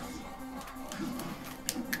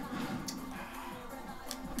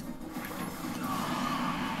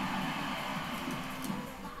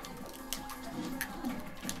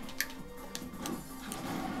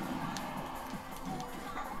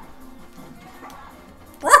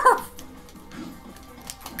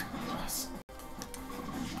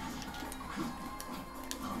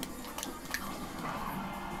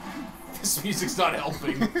 This music's not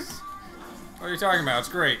helping. What are you talking about? It's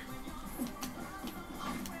great.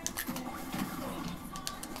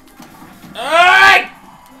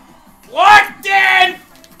 Locked in!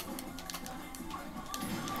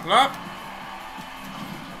 Up.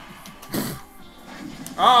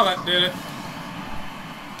 Oh, that did it.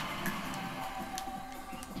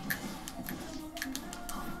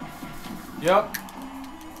 Yep.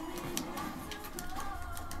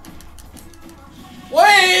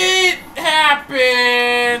 What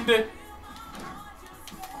happened?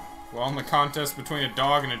 Well, in the contest between a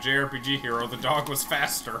dog and a JRPG hero, the dog was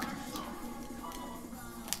faster.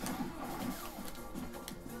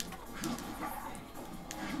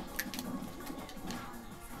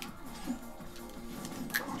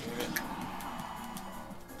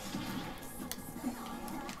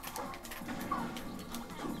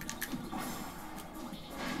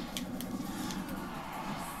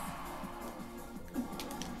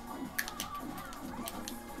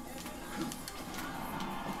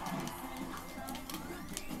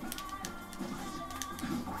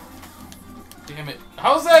 Damn it.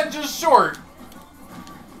 How's that just short?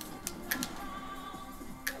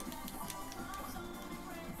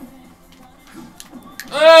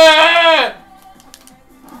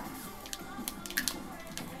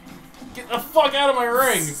 Get the fuck out of my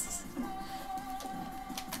ring!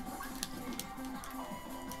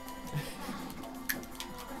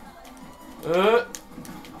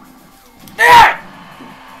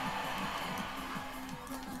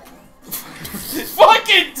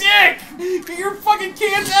 Fucking dick! Get your fucking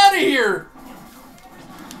cans out of here!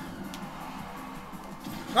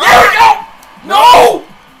 There we go! No!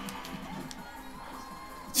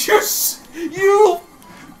 You!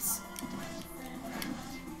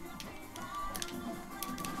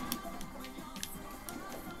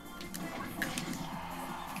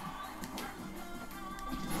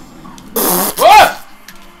 What?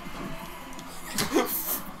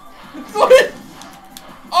 What?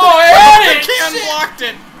 Oh, I had it! Can Shit. blocked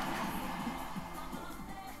it!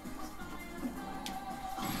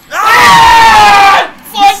 Ah!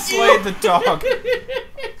 Fuck you! Slayed the dog.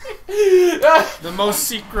 The most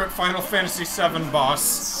secret Final Fantasy VII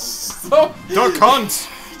boss. Duck Hunt!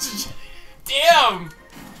 Damn!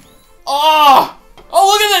 Oh! Oh,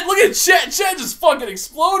 look at that! Look at Chet! Chet just fucking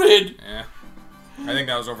exploded! Yeah. I think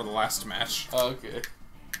that was over the last match. Okay.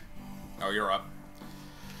 Oh, you're up.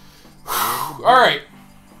 Alright.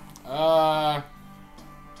 Damn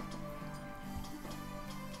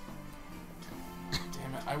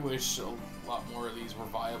it, I wish a lot more of these were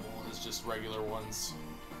viable as just regular ones.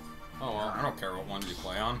 Oh well. I don't care what ones you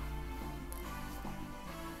play on.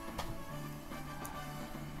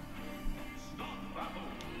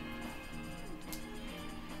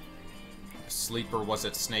 Sleeper was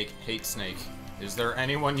it Snake? Hate Snake. Is there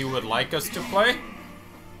anyone you would like us to play?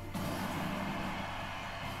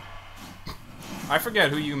 I forget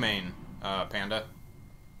who you main, Panda.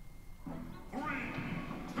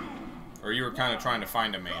 Or you were kind of trying to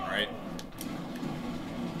find a main, right?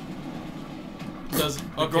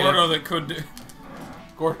 Okay. Gordo that could do.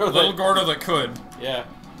 Gordo Little Gordo that could. Yeah.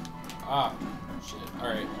 Ah. Shit.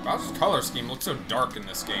 Alright. Bowser's color scheme looks so dark in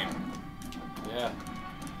this game. Yeah.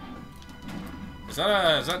 Is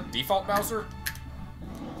that default Bowser?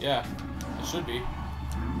 Yeah. It should be.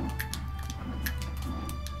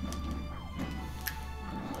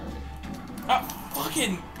 Ah,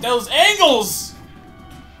 fucking those angles!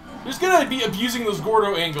 Who's gonna be abusing those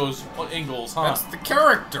Gordo angles, huh? That's the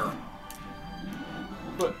character.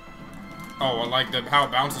 But oh, well, like how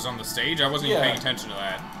it bounces on the stage? I wasn't even Yeah. paying attention to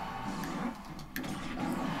that.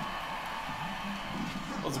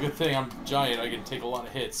 that's a good thing. I'm giant. I can take a lot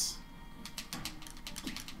of hits.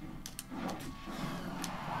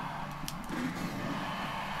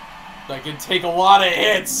 I can take a lot of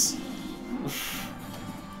hits.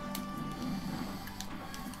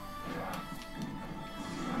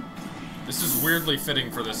 This is weirdly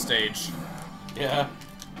fitting for this stage. Yeah.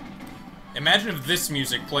 Imagine if this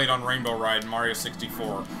music played on Rainbow Ride in Mario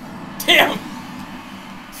 64. Damn!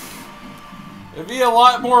 It'd be a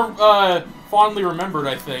lot more fondly remembered,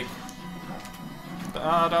 I think.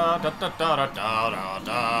 Da da da da da da da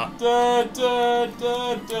da. Da da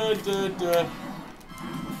da da da da.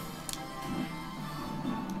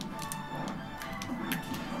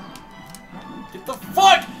 Get the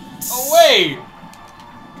fuck away!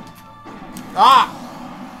 Ah!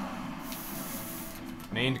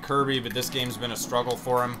 Named Kirby, but this game's been a struggle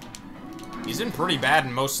for him. He's been pretty bad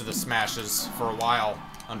in most of the smashes for a while,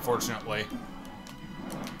 unfortunately.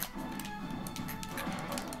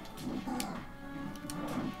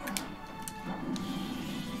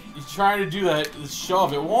 He's trying to do that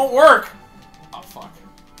shove. It won't work! Oh, fuck.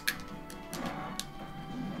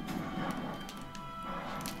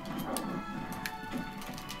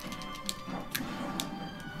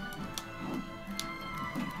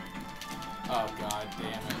 Oh, god damn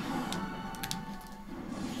it.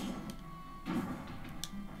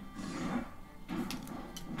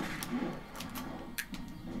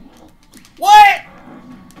 What?!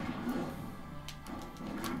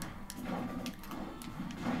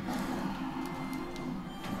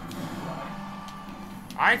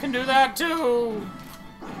 I can do that too!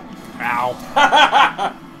 Ow.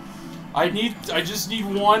 I just need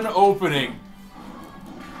one opening.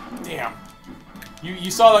 Damn.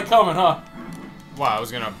 You saw that coming, huh? Well, I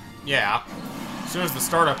was gonna... yeah. As soon as the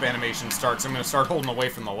startup animation starts, I'm gonna start holding away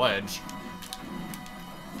from the ledge.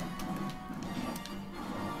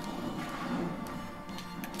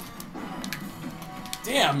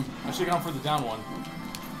 Damn! I should've gone for the down one.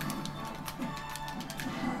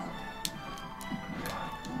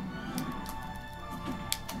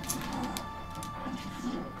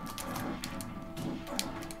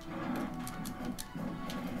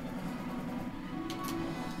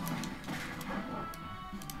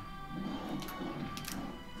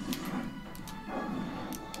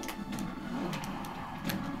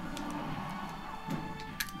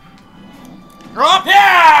 Up!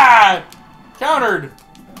 Yeah! Countered!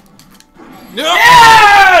 No!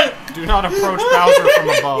 Yeah! Do not approach Bowser from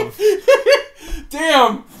above.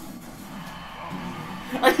 Damn!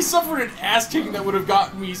 I suffered an ass kicking that would have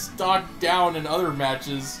gotten me stocked down in other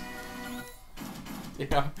matches.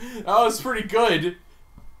 Yeah, that was pretty good.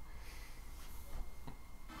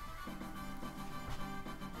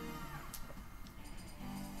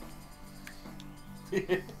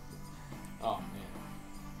 Oh, man.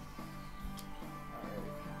 Alright.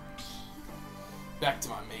 Back to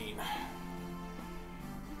my main.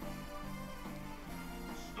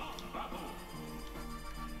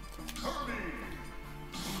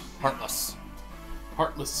 Heartless.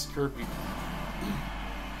 Heartless Kirby.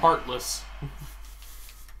 Heartless.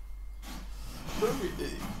 Kirby.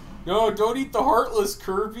 No, don't eat the heartless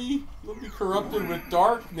Kirby. You'll be corrupted with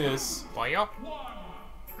darkness. Fire. Oh,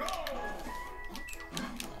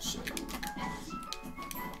 shit.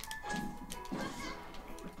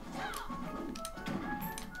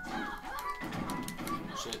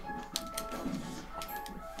 Shit.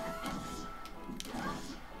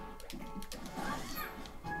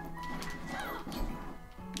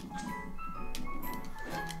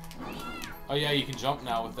 Oh yeah, you can jump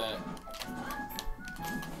now with that.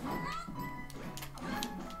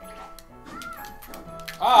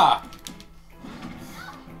 Ah!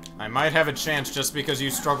 I might have a chance just because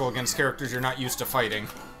you struggle against characters you're not used to fighting.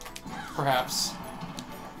 Perhaps.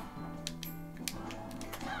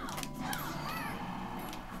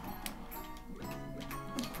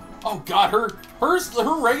 Oh god, her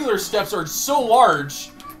regular steps are so large.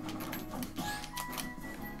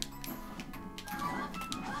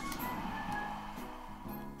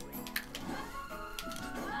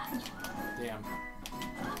 Damn.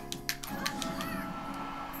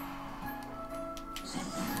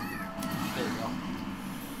 There we go.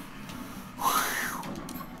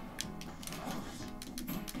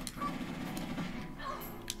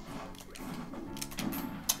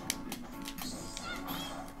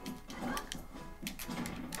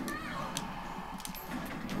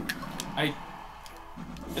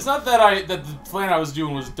 It's not that the plan I was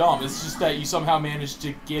doing was dumb. It's just that you somehow managed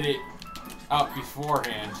to get it out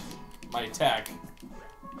beforehand. My attack.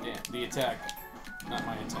 Yeah, the attack. Not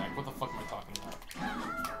my attack. What the fuck am I talking about?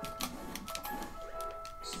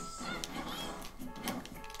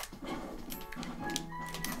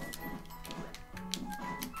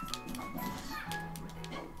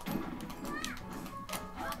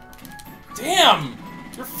 Damn!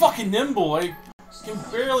 You're fucking nimble. I can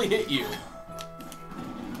barely hit you.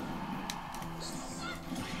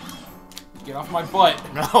 Get off my butt.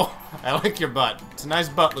 No, I like your butt. It's a nice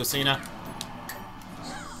butt, Lucina.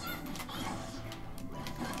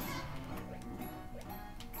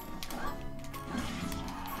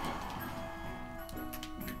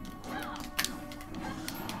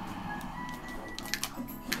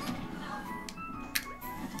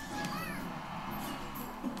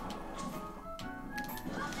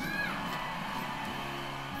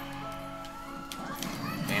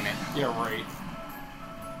 Damn it. Yeah, right.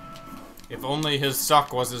 If only his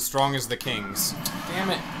suck was as strong as the king's. Damn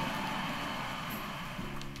it.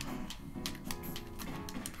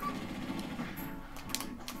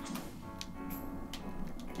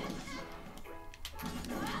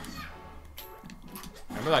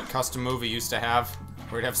 Remember that custom move he used to have?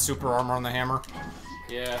 Where he'd have super armor on the hammer?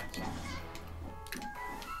 Yeah.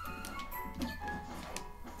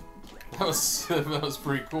 That was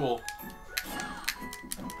pretty cool.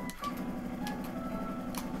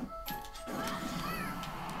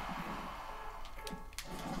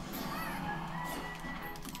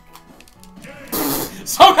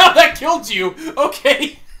 Somehow that killed you.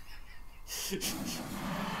 Okay.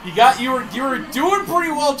 You were doing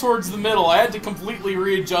pretty well towards the middle. I had to completely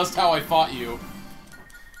readjust how I fought you.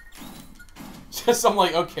 Just I'm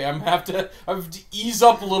like, okay, I have to ease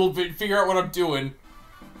up a little bit and figure out what I'm doing.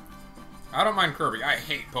 I don't mind Kirby. I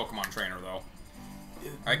hate Pokemon Trainer, though.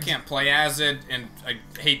 I can't play as it, and I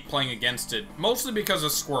hate playing against it, mostly because of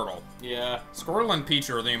Squirtle. Yeah. Squirtle and Peach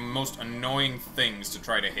are the most annoying things to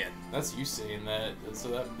try to hit. That's you saying that, so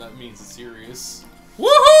that means it's serious.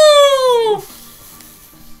 Woohoo!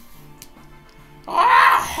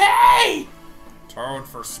 Ah, hey! Toad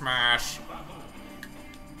for Smash.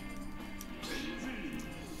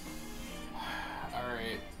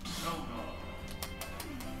 Alright.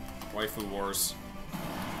 Waifu Wars.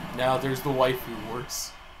 Now there's the waifu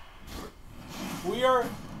wars.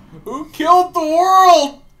 Who killed the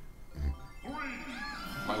world?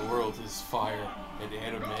 My world is fire and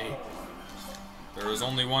anime. There is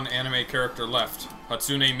only one anime character left,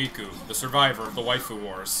 Hatsune Miku, the survivor of the Waifu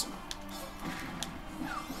Wars.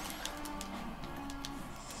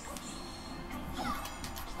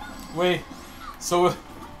 Wait, so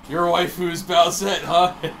your waifu is Bowsette,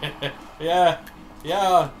 huh?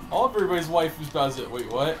 Yeah, all of everybody's waifu's Bowsette.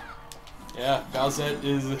 Wait, what? Yeah, Bowsette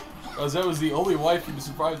was the only waifu to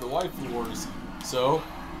survive the waifu wars. So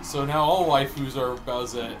now all waifus are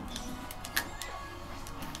Bowsette.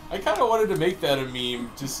 I kind of wanted to make that a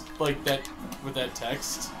meme, just like that, with that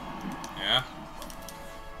text. Yeah?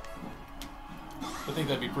 I think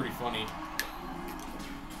that'd be pretty funny.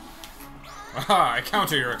 Aha, I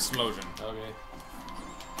counter your explosion. Okay.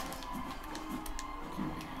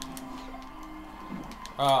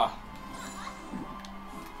 Ah.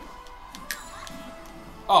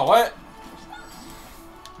 Oh, what?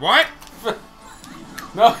 What?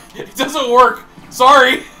 No, it doesn't work.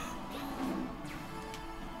 Sorry.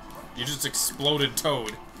 You just exploded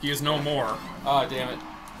Toad. He is no more. Ah, damn it.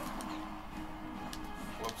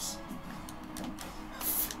 Whoops.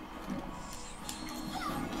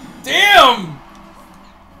 Damn!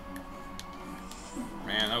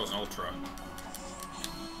 Man, that was an Ultra.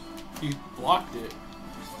 He blocked it.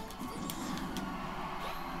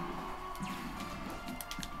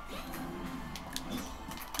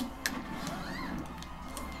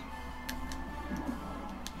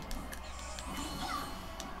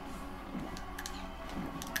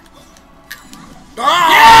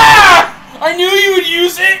 Ah! Yeah! I knew you would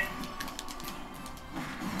use it!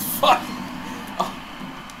 Fuck. Oh.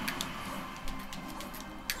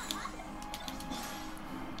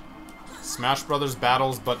 Smash Brothers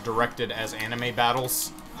battles, but directed as anime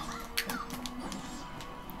battles.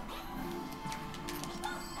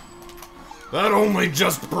 That only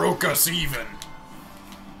just broke us even.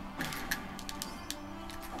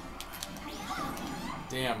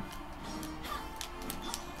 Damn.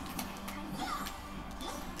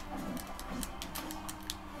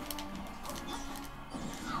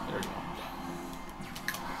 There we go.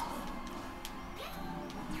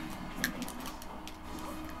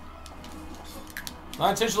 Not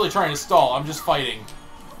intentionally trying to stall, I'm just fighting.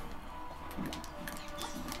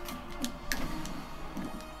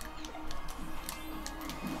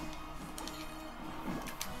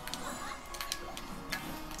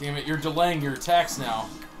 Damn it, you're delaying your attacks now.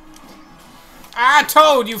 Ah,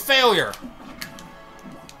 Toad, you failure!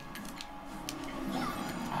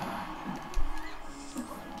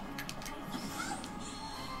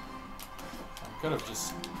 I could have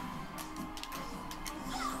just...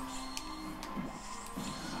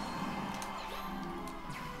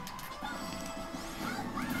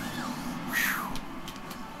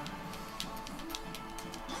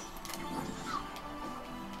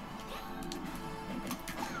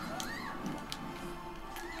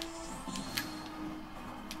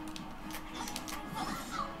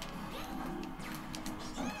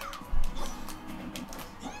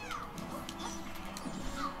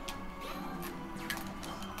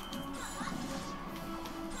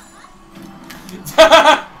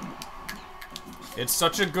 It's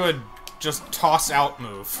such a good, just toss out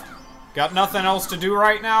move. Got nothing else to do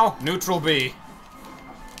right now? Neutral B.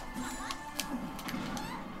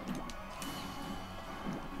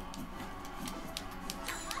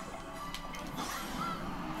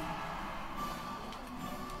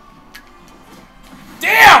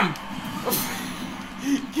 Damn!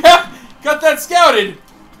 Got that scouted!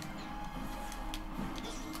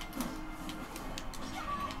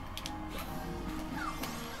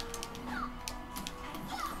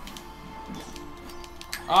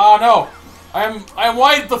 Oh no! I am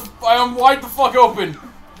wide the fuck open.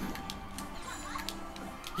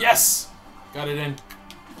 Yes! Got it in.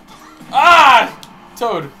 Ah!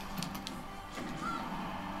 Toad.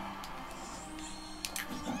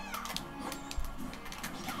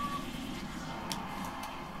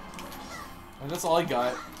 And that's all I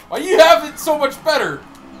got. Why you have it so much better?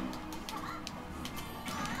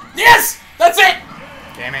 Yes! That's it!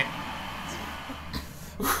 Damn it.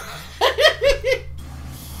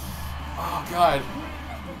 Oh god.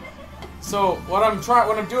 So what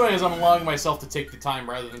I'm doing is I'm allowing myself to take the time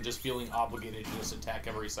rather than just feeling obligated to just attack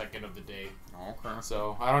every second of the day. Okay.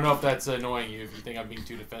 So I don't know if that's annoying you, if you think I'm being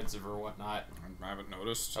too defensive or whatnot. I haven't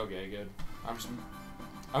noticed. Okay, good. I'm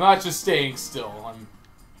not just staying still.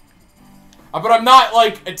 But I'm not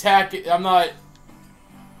like attacking. I'm not.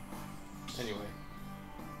 Anyway,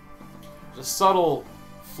 the subtle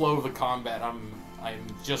flow of the combat. I'm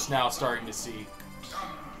just now starting to see.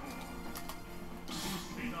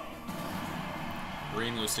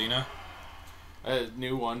 Green Lucina. A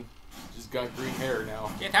new one. She's got green hair now.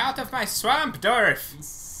 Get out of my swamp, Dorf!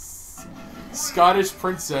 Scottish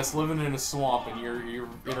princess living in a swamp and you're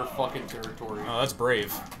in her fucking territory. Oh, that's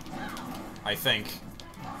brave. I think.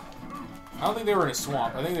 I don't think they were in a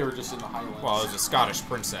swamp. I think they were just in the Highlands. Well, it was a Scottish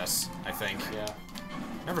princess, I think. Yeah.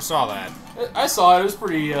 Never saw that. I saw it. It was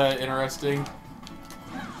pretty interesting.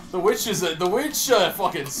 The witch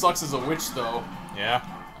fucking sucks as a witch though. Yeah?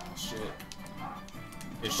 Oh, shit.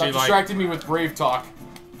 Is That she like... distracted me with brave talk.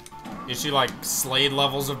 Is she like Slade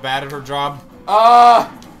levels of bad at her job?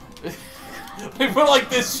 They put it like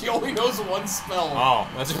this, she only knows one spell. Oh,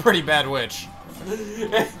 that's a pretty bad witch.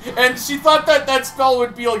 And she thought that spell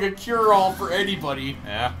would be like a cure-all for anybody.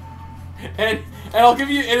 Yeah. And I'll give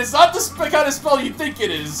you, and it's not the kind of spell you think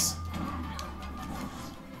it is.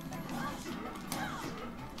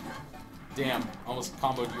 Damn, almost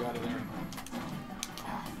comboed you out of there.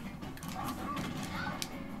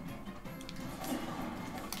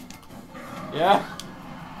 Yeah?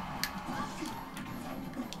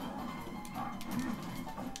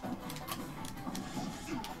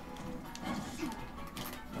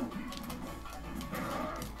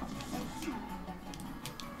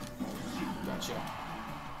 Gotcha.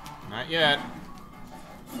 Not yet.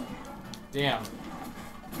 Damn.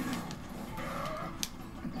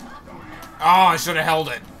 Oh, I should have held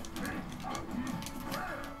it.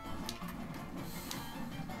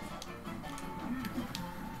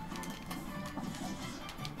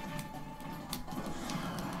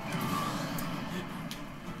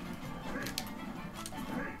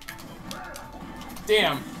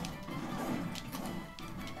 Damn.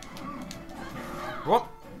 Whoop.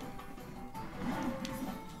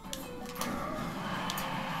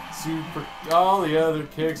 Super. All the other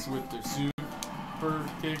kicks with their super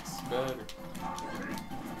kicks better.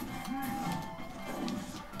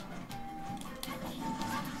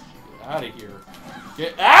 Get out of here.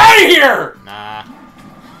 Get out of here! Nah.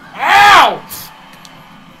 Ow!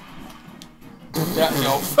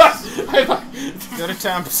 No. Good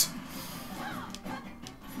attempt.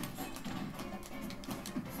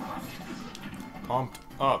 Pumped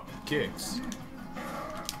up kicks.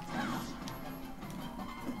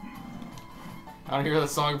 I don't hear that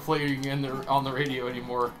song playing on the radio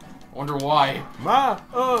anymore. I wonder why. My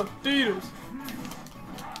Adidas.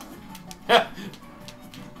 I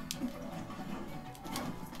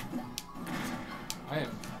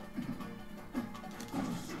am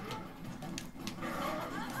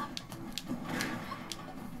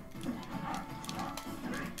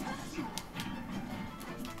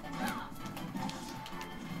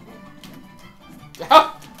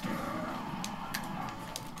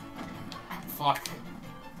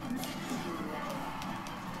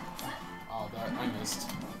missed.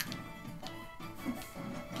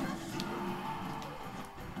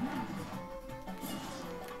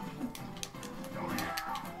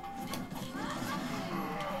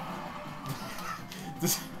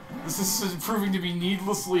 This is proving to be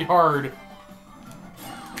needlessly hard.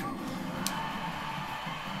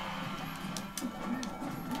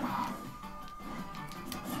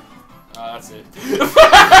 That's it.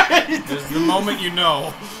 This is the moment you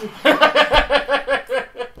know.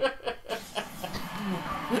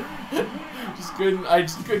 I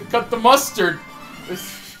just couldn't cut the mustard.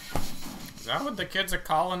 Is that what the kids are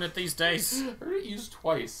calling it these days? I heard it used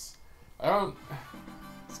twice. I don't...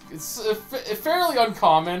 It's fairly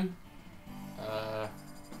uncommon. I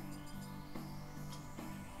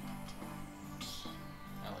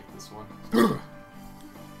like this one.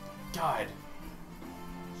 God,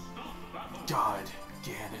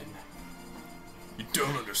 Ganon. You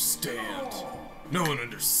don't understand. No one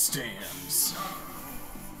understands.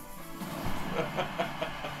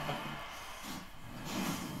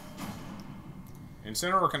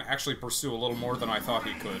 Incineroar can actually pursue a little more than I thought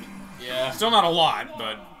he could. Yeah. Still not a lot,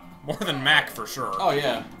 but more than Mac for sure. Oh,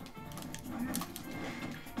 yeah.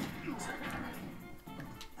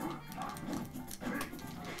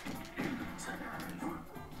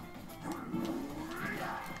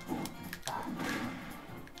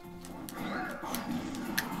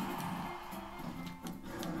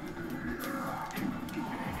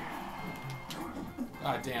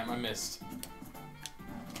 Ah, damn, I missed.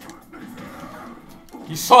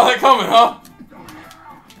 You saw that coming, huh?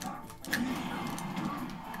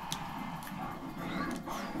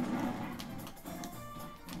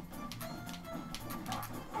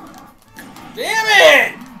 Damn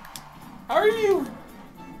it! How are you?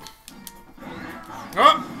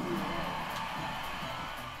 Oh!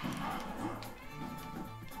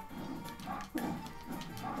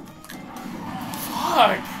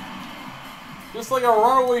 Fuck! Just like a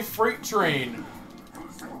runaway freight train.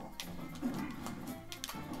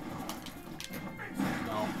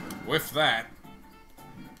 No. With that.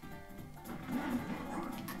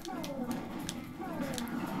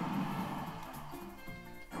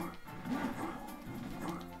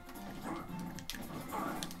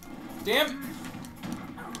 Damn.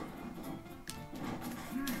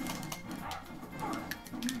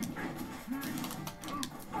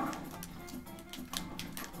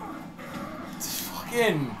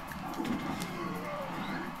 Fucking.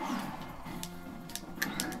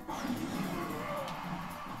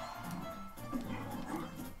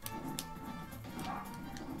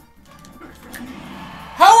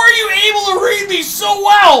 How are you able to read me so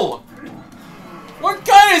well? What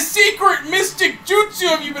kind of secret mystic jutsu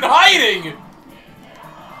have you been hiding?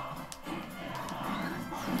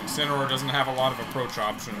 Incineroar doesn't have a lot of approach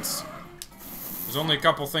options. There's only a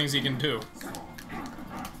couple things he can do.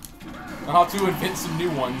 I'll have to invent some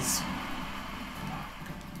new ones.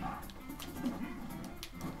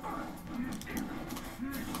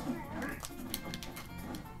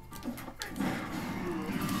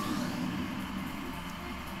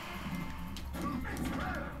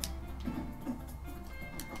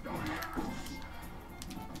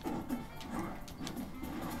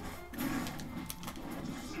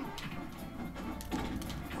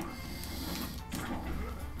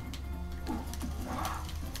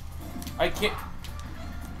 I can't...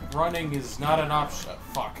 Running is not an option.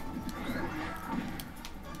 Fuck.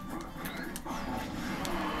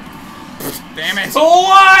 Damn it! Still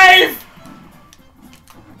alive!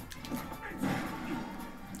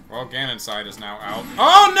 Well, Ganon's side is now out.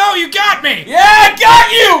 Oh no, you got me! Yeah, I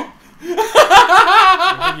got you!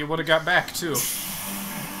 I think you would have got back too.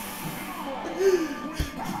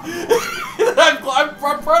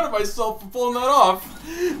 I'm proud of myself for pulling that off.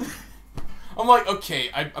 I'm like, okay,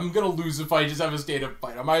 I'm gonna lose if I just have a stand-up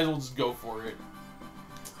fight. I might as well just go for it.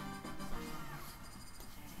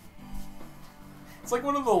 It's like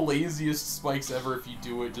one of the laziest spikes ever. If you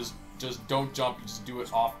do it, just don't jump. You just do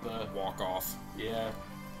it off the... Walk off. Yeah.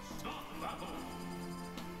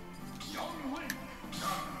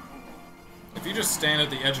 If you just stand at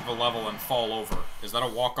the edge of a level and fall over, is that a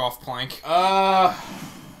walk-off plank? Could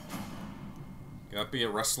that be a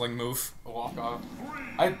wrestling move? A walk off.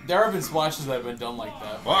 There have been splashes that have been done like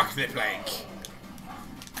that. Walk the plank.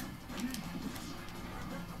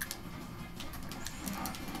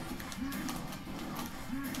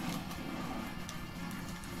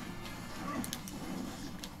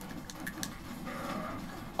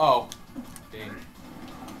 Oh. Dang.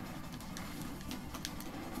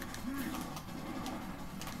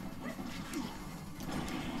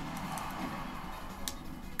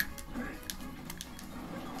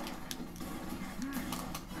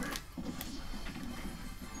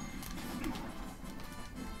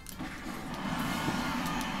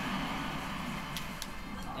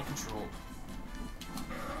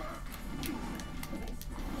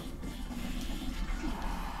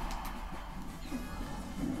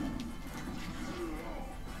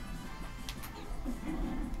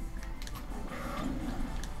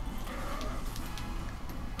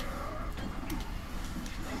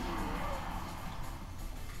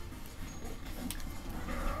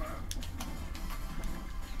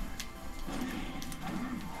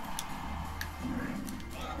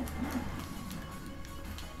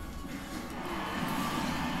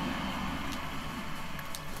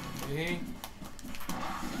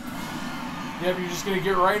 Yep, you're just gonna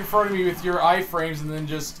get right in front of me with your iframes and then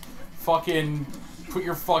just fucking put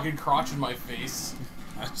your fucking crotch in my face.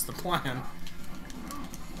 That's the plan.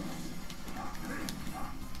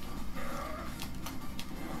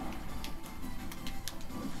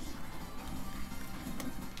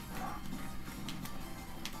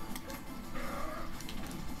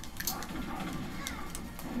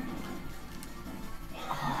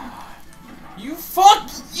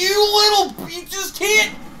 You just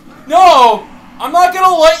can't. No, I'm not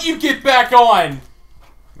gonna let you get back on.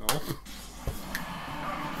 Nope.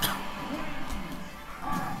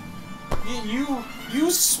 You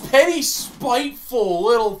petty, spiteful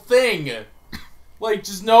little thing. Like,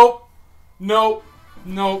 just nope, nope,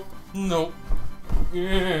 nope, nope.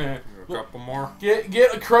 Yeah. A couple more.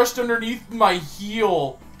 Get crushed underneath my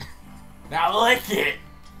heel. Now lick it.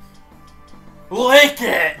 Lick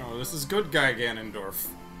it. Oh, this is good guy Ganondorf.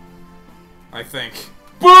 I think.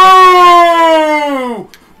 Boo!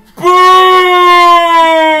 Boo!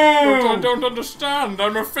 I don't understand.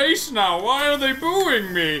 I'm a face now. Why are they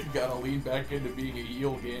booing me? You gotta lean back into being a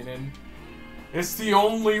heel, Ganon. It's the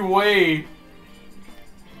only way.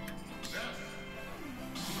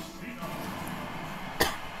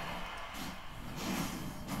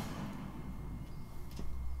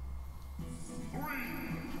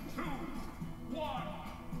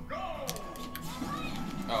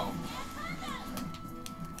 Oh.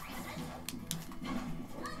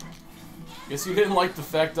 Guess you didn't like the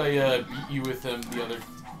fact I beat you with him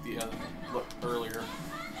earlier.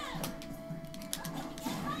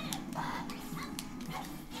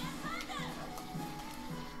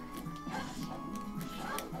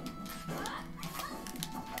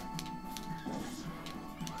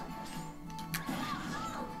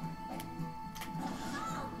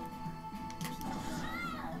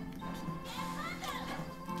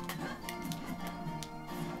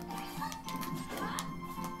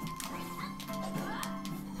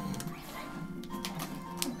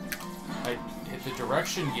 I hit the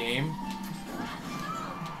direction game.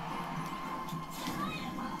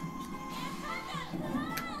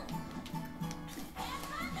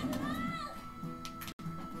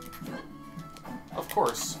 Of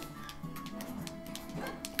course.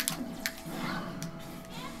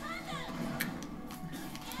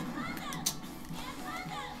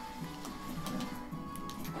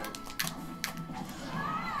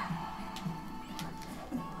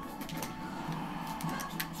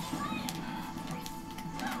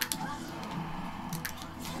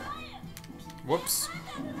 Whoops.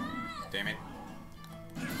 Damn it.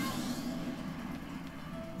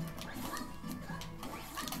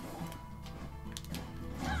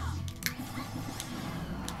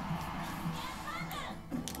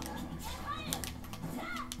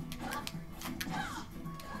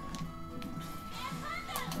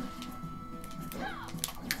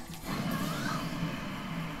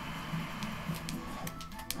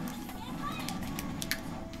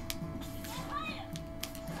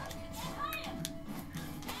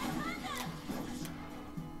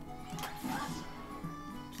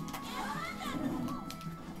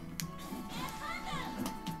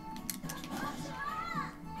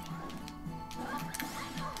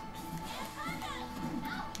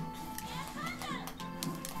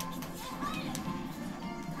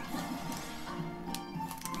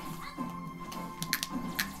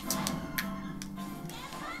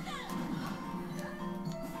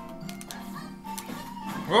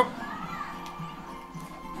 Whoop.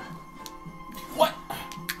 What?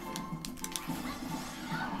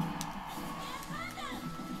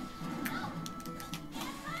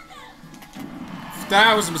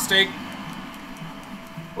 That was a mistake.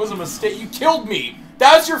 It was a mistake. You killed me.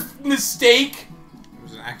 That was your mistake. It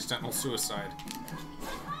was an accidental suicide.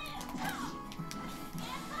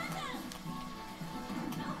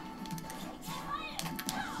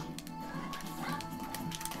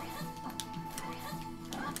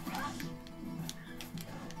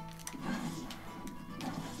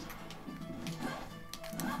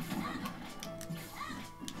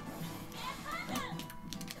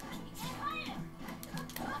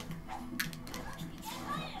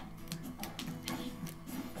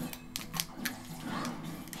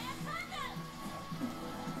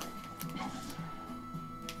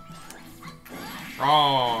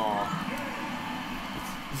 Oh.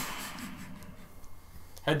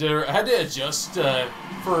 Had to adjust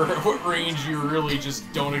for what range you really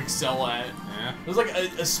just don't excel at. Yeah. It was like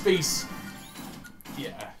a space.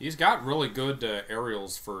 Yeah. He's got really good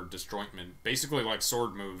aerials for disjointment. Basically like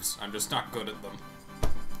sword moves. I'm just not good at them.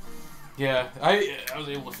 Yeah, I was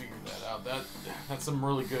able to figure that out. That's some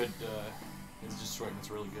really good. His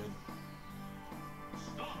disjointment's really good.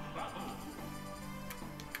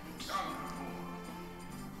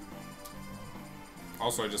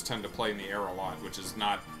 Also, I just tend to play in the air a lot, which is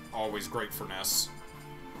not always great for Ness.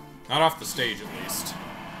 Not off the stage, at least.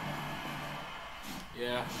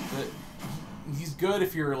 Yeah, but he's good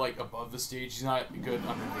if you're, like, above the stage. He's not good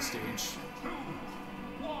under the stage.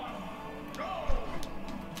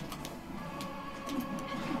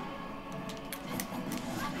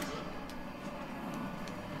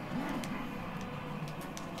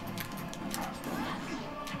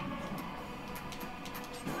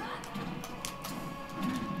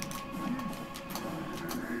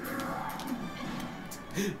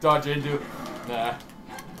 Dodge into it. Nah.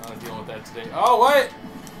 I'm not dealing with that today. Oh, what?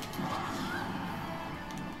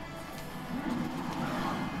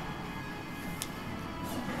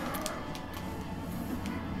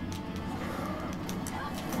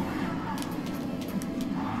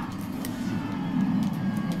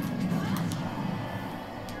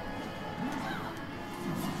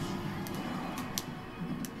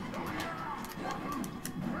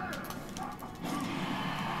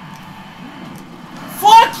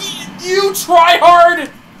 You try hard!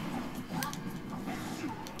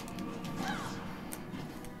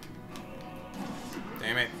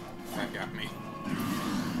 Damn it. That got me.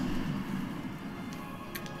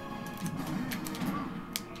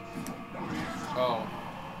 Oh.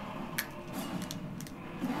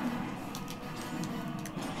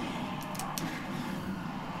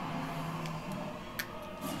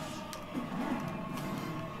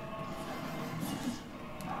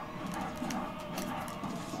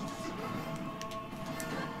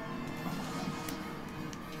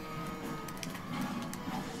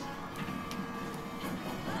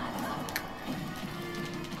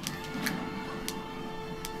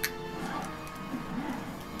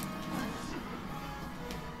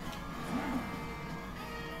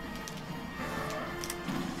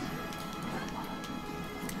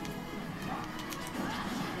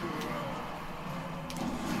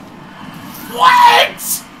 What?!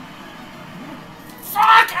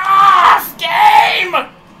 Fuck off, game!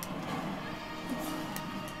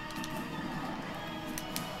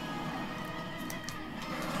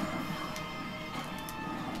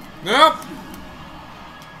 Nope!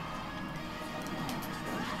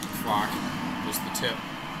 Fuck. Just the tip.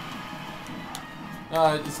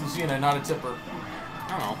 It's Lucina, not a tipper. I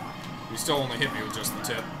don't know. You still only hit me with just the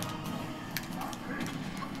tip.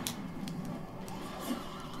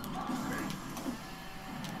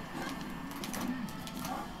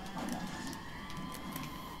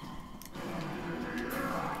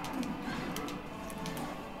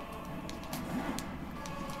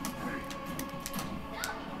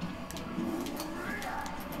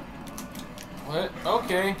 What?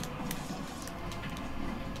 Okay.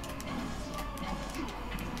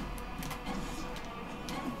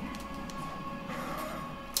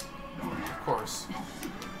 Of course.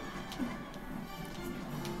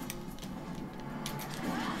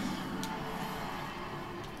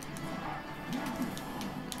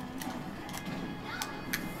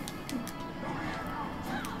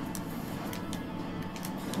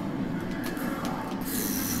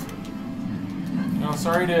 No,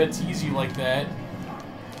 sorry to tease you like that.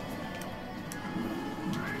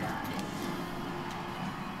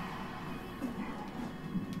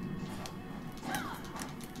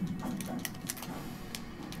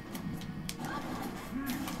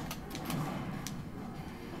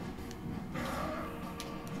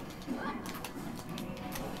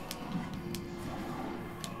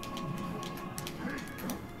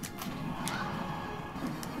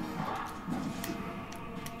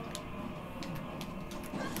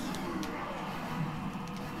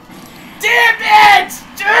 Damn it!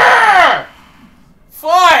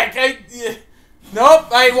 Fuck!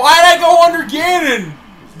 Nope. Why'd I go under Ganon?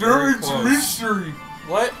 Very It's close. mystery.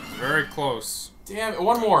 What? Very close. Damn it!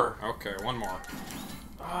 One more. Okay, one more.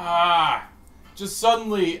 Ah! Just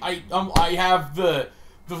suddenly, I have the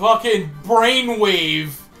fucking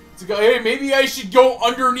brainwave to go. Hey, maybe I should go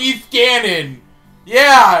underneath Ganon.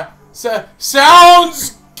 Yeah.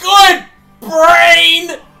 Sounds good,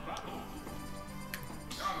 brain.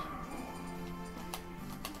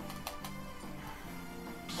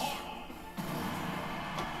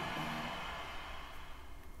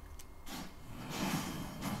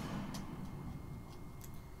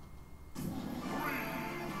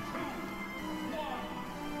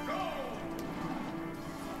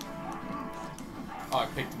 Oh, I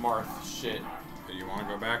picked Marth. Shit. Do you want to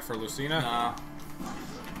go back for Lucina? Nah.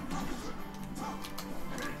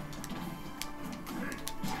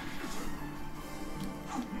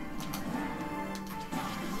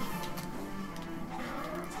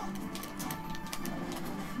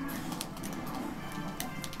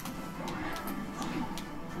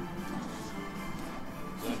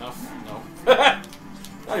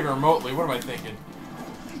 remotely. What am I thinking?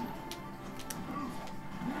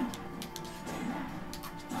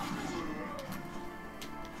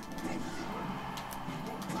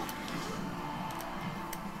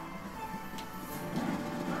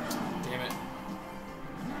 Damn it.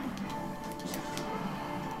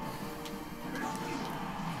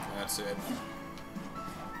 That's it.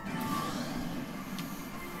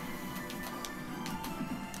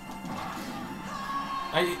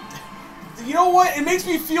 You know what? It makes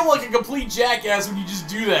me feel like a complete jackass when you just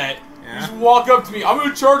do that. Yeah. You just walk up to me. I'm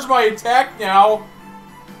gonna charge my attack now.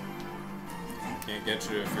 Can't get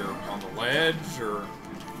you if you're on the ledge, or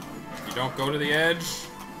you don't go to the edge.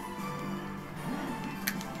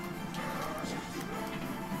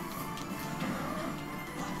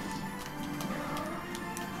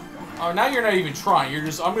 Oh, now you're not even trying. You're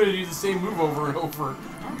just, I'm gonna do the same move over and over.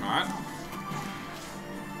 I'm not.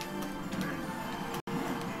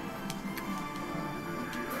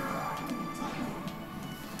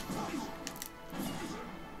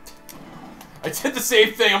 I did the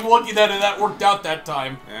same thing. I'm lucky that that worked out that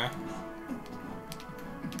time. Yeah.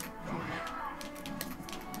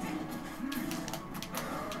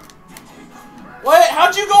 What?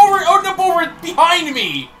 How'd you go over, end up over behind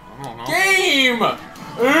me? I don't know. Game!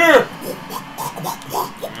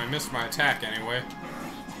 I missed my attack anyway.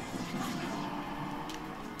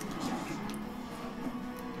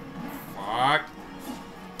 Fuck.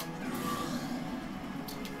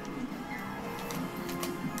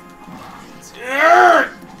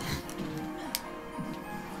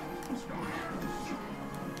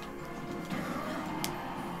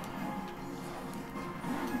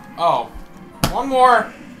 Oh. One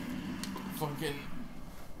more. Fucking.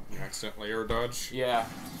 You accidentally air dodge. Yeah.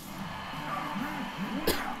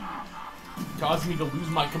 Caused me to lose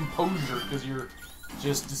my composure because you're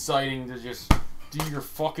just deciding to just do your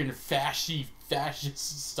fucking fascist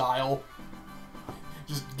style.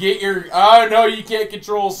 Just get your. Oh no, you can't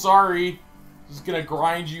control. Sorry. Just gonna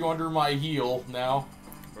grind you under my heel now.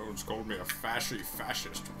 No one's called me a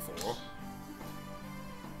fascist before.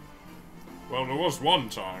 Well, there was one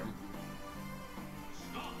time.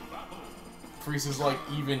 Priest is like,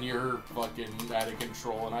 even you're fucking out of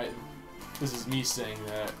control, and this is me saying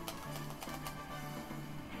that.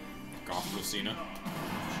 Goth Lucina.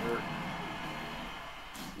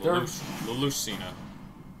 Sure. Lucina.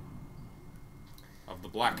 Of the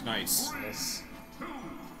Black Knights. Yes. 2,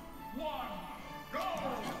 1, go!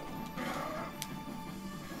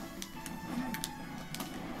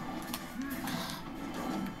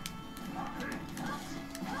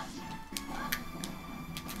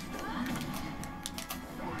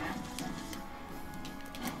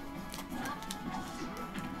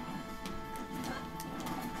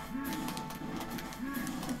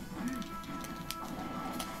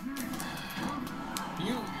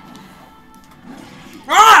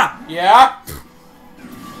 Ah! Yeah?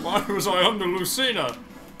 Why was I under Lucina?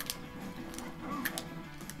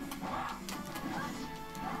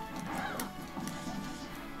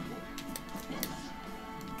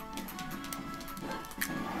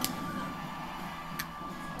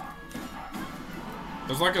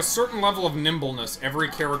 There's like a certain level of nimbleness every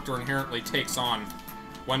character inherently takes on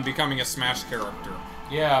when becoming a Smash character.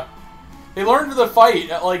 Yeah. They learned the fight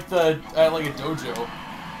at like a dojo.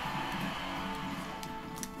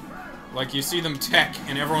 Like you see them tech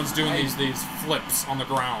and everyone's doing these flips on the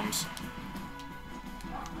ground.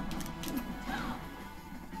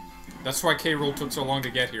 That's why K. Rool took so long to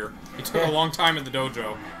get here. He took a long time in the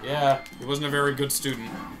dojo. Yeah. He wasn't a very good student.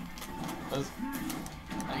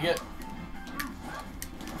 I get.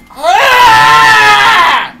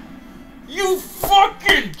 Ah! You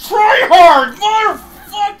fucking tryhard,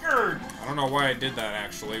 motherfucker! I don't know why I did that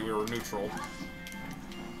actually. We were neutral.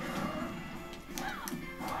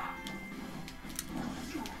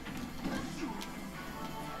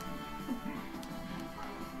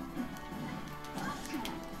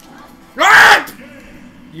 Ah!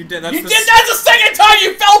 You did. That's That's the second time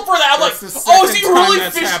you fell for that. I'm like, That's the oh, is he second time really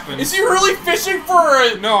that's happened. Is he really fishing for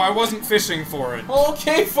it? No, I wasn't fishing for it.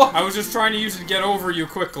 Okay, fuck. I was just trying to use it to get over you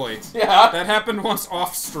quickly. Yeah. That happened once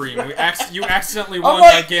off stream. You accidentally I'm won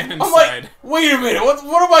like, again I'm inside. like, wait a minute. What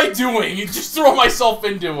am I doing? You just throw myself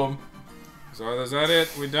into him. So is that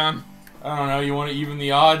it? We done? I don't know. You want to even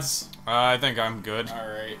the odds? I think I'm good. All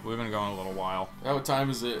right. We've been going a little while. What time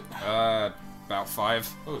is it? About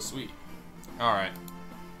 5. Oh, sweet. Alright.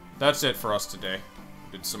 That's it for us today.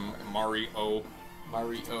 Did some Mario.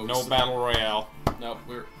 No battle royale. No,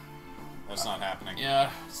 we're. That's not happening.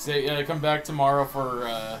 Yeah. Come back tomorrow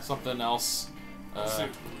for something else. See you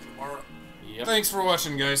tomorrow. Yep. Thanks for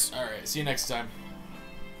watching, guys. All right. See you next time.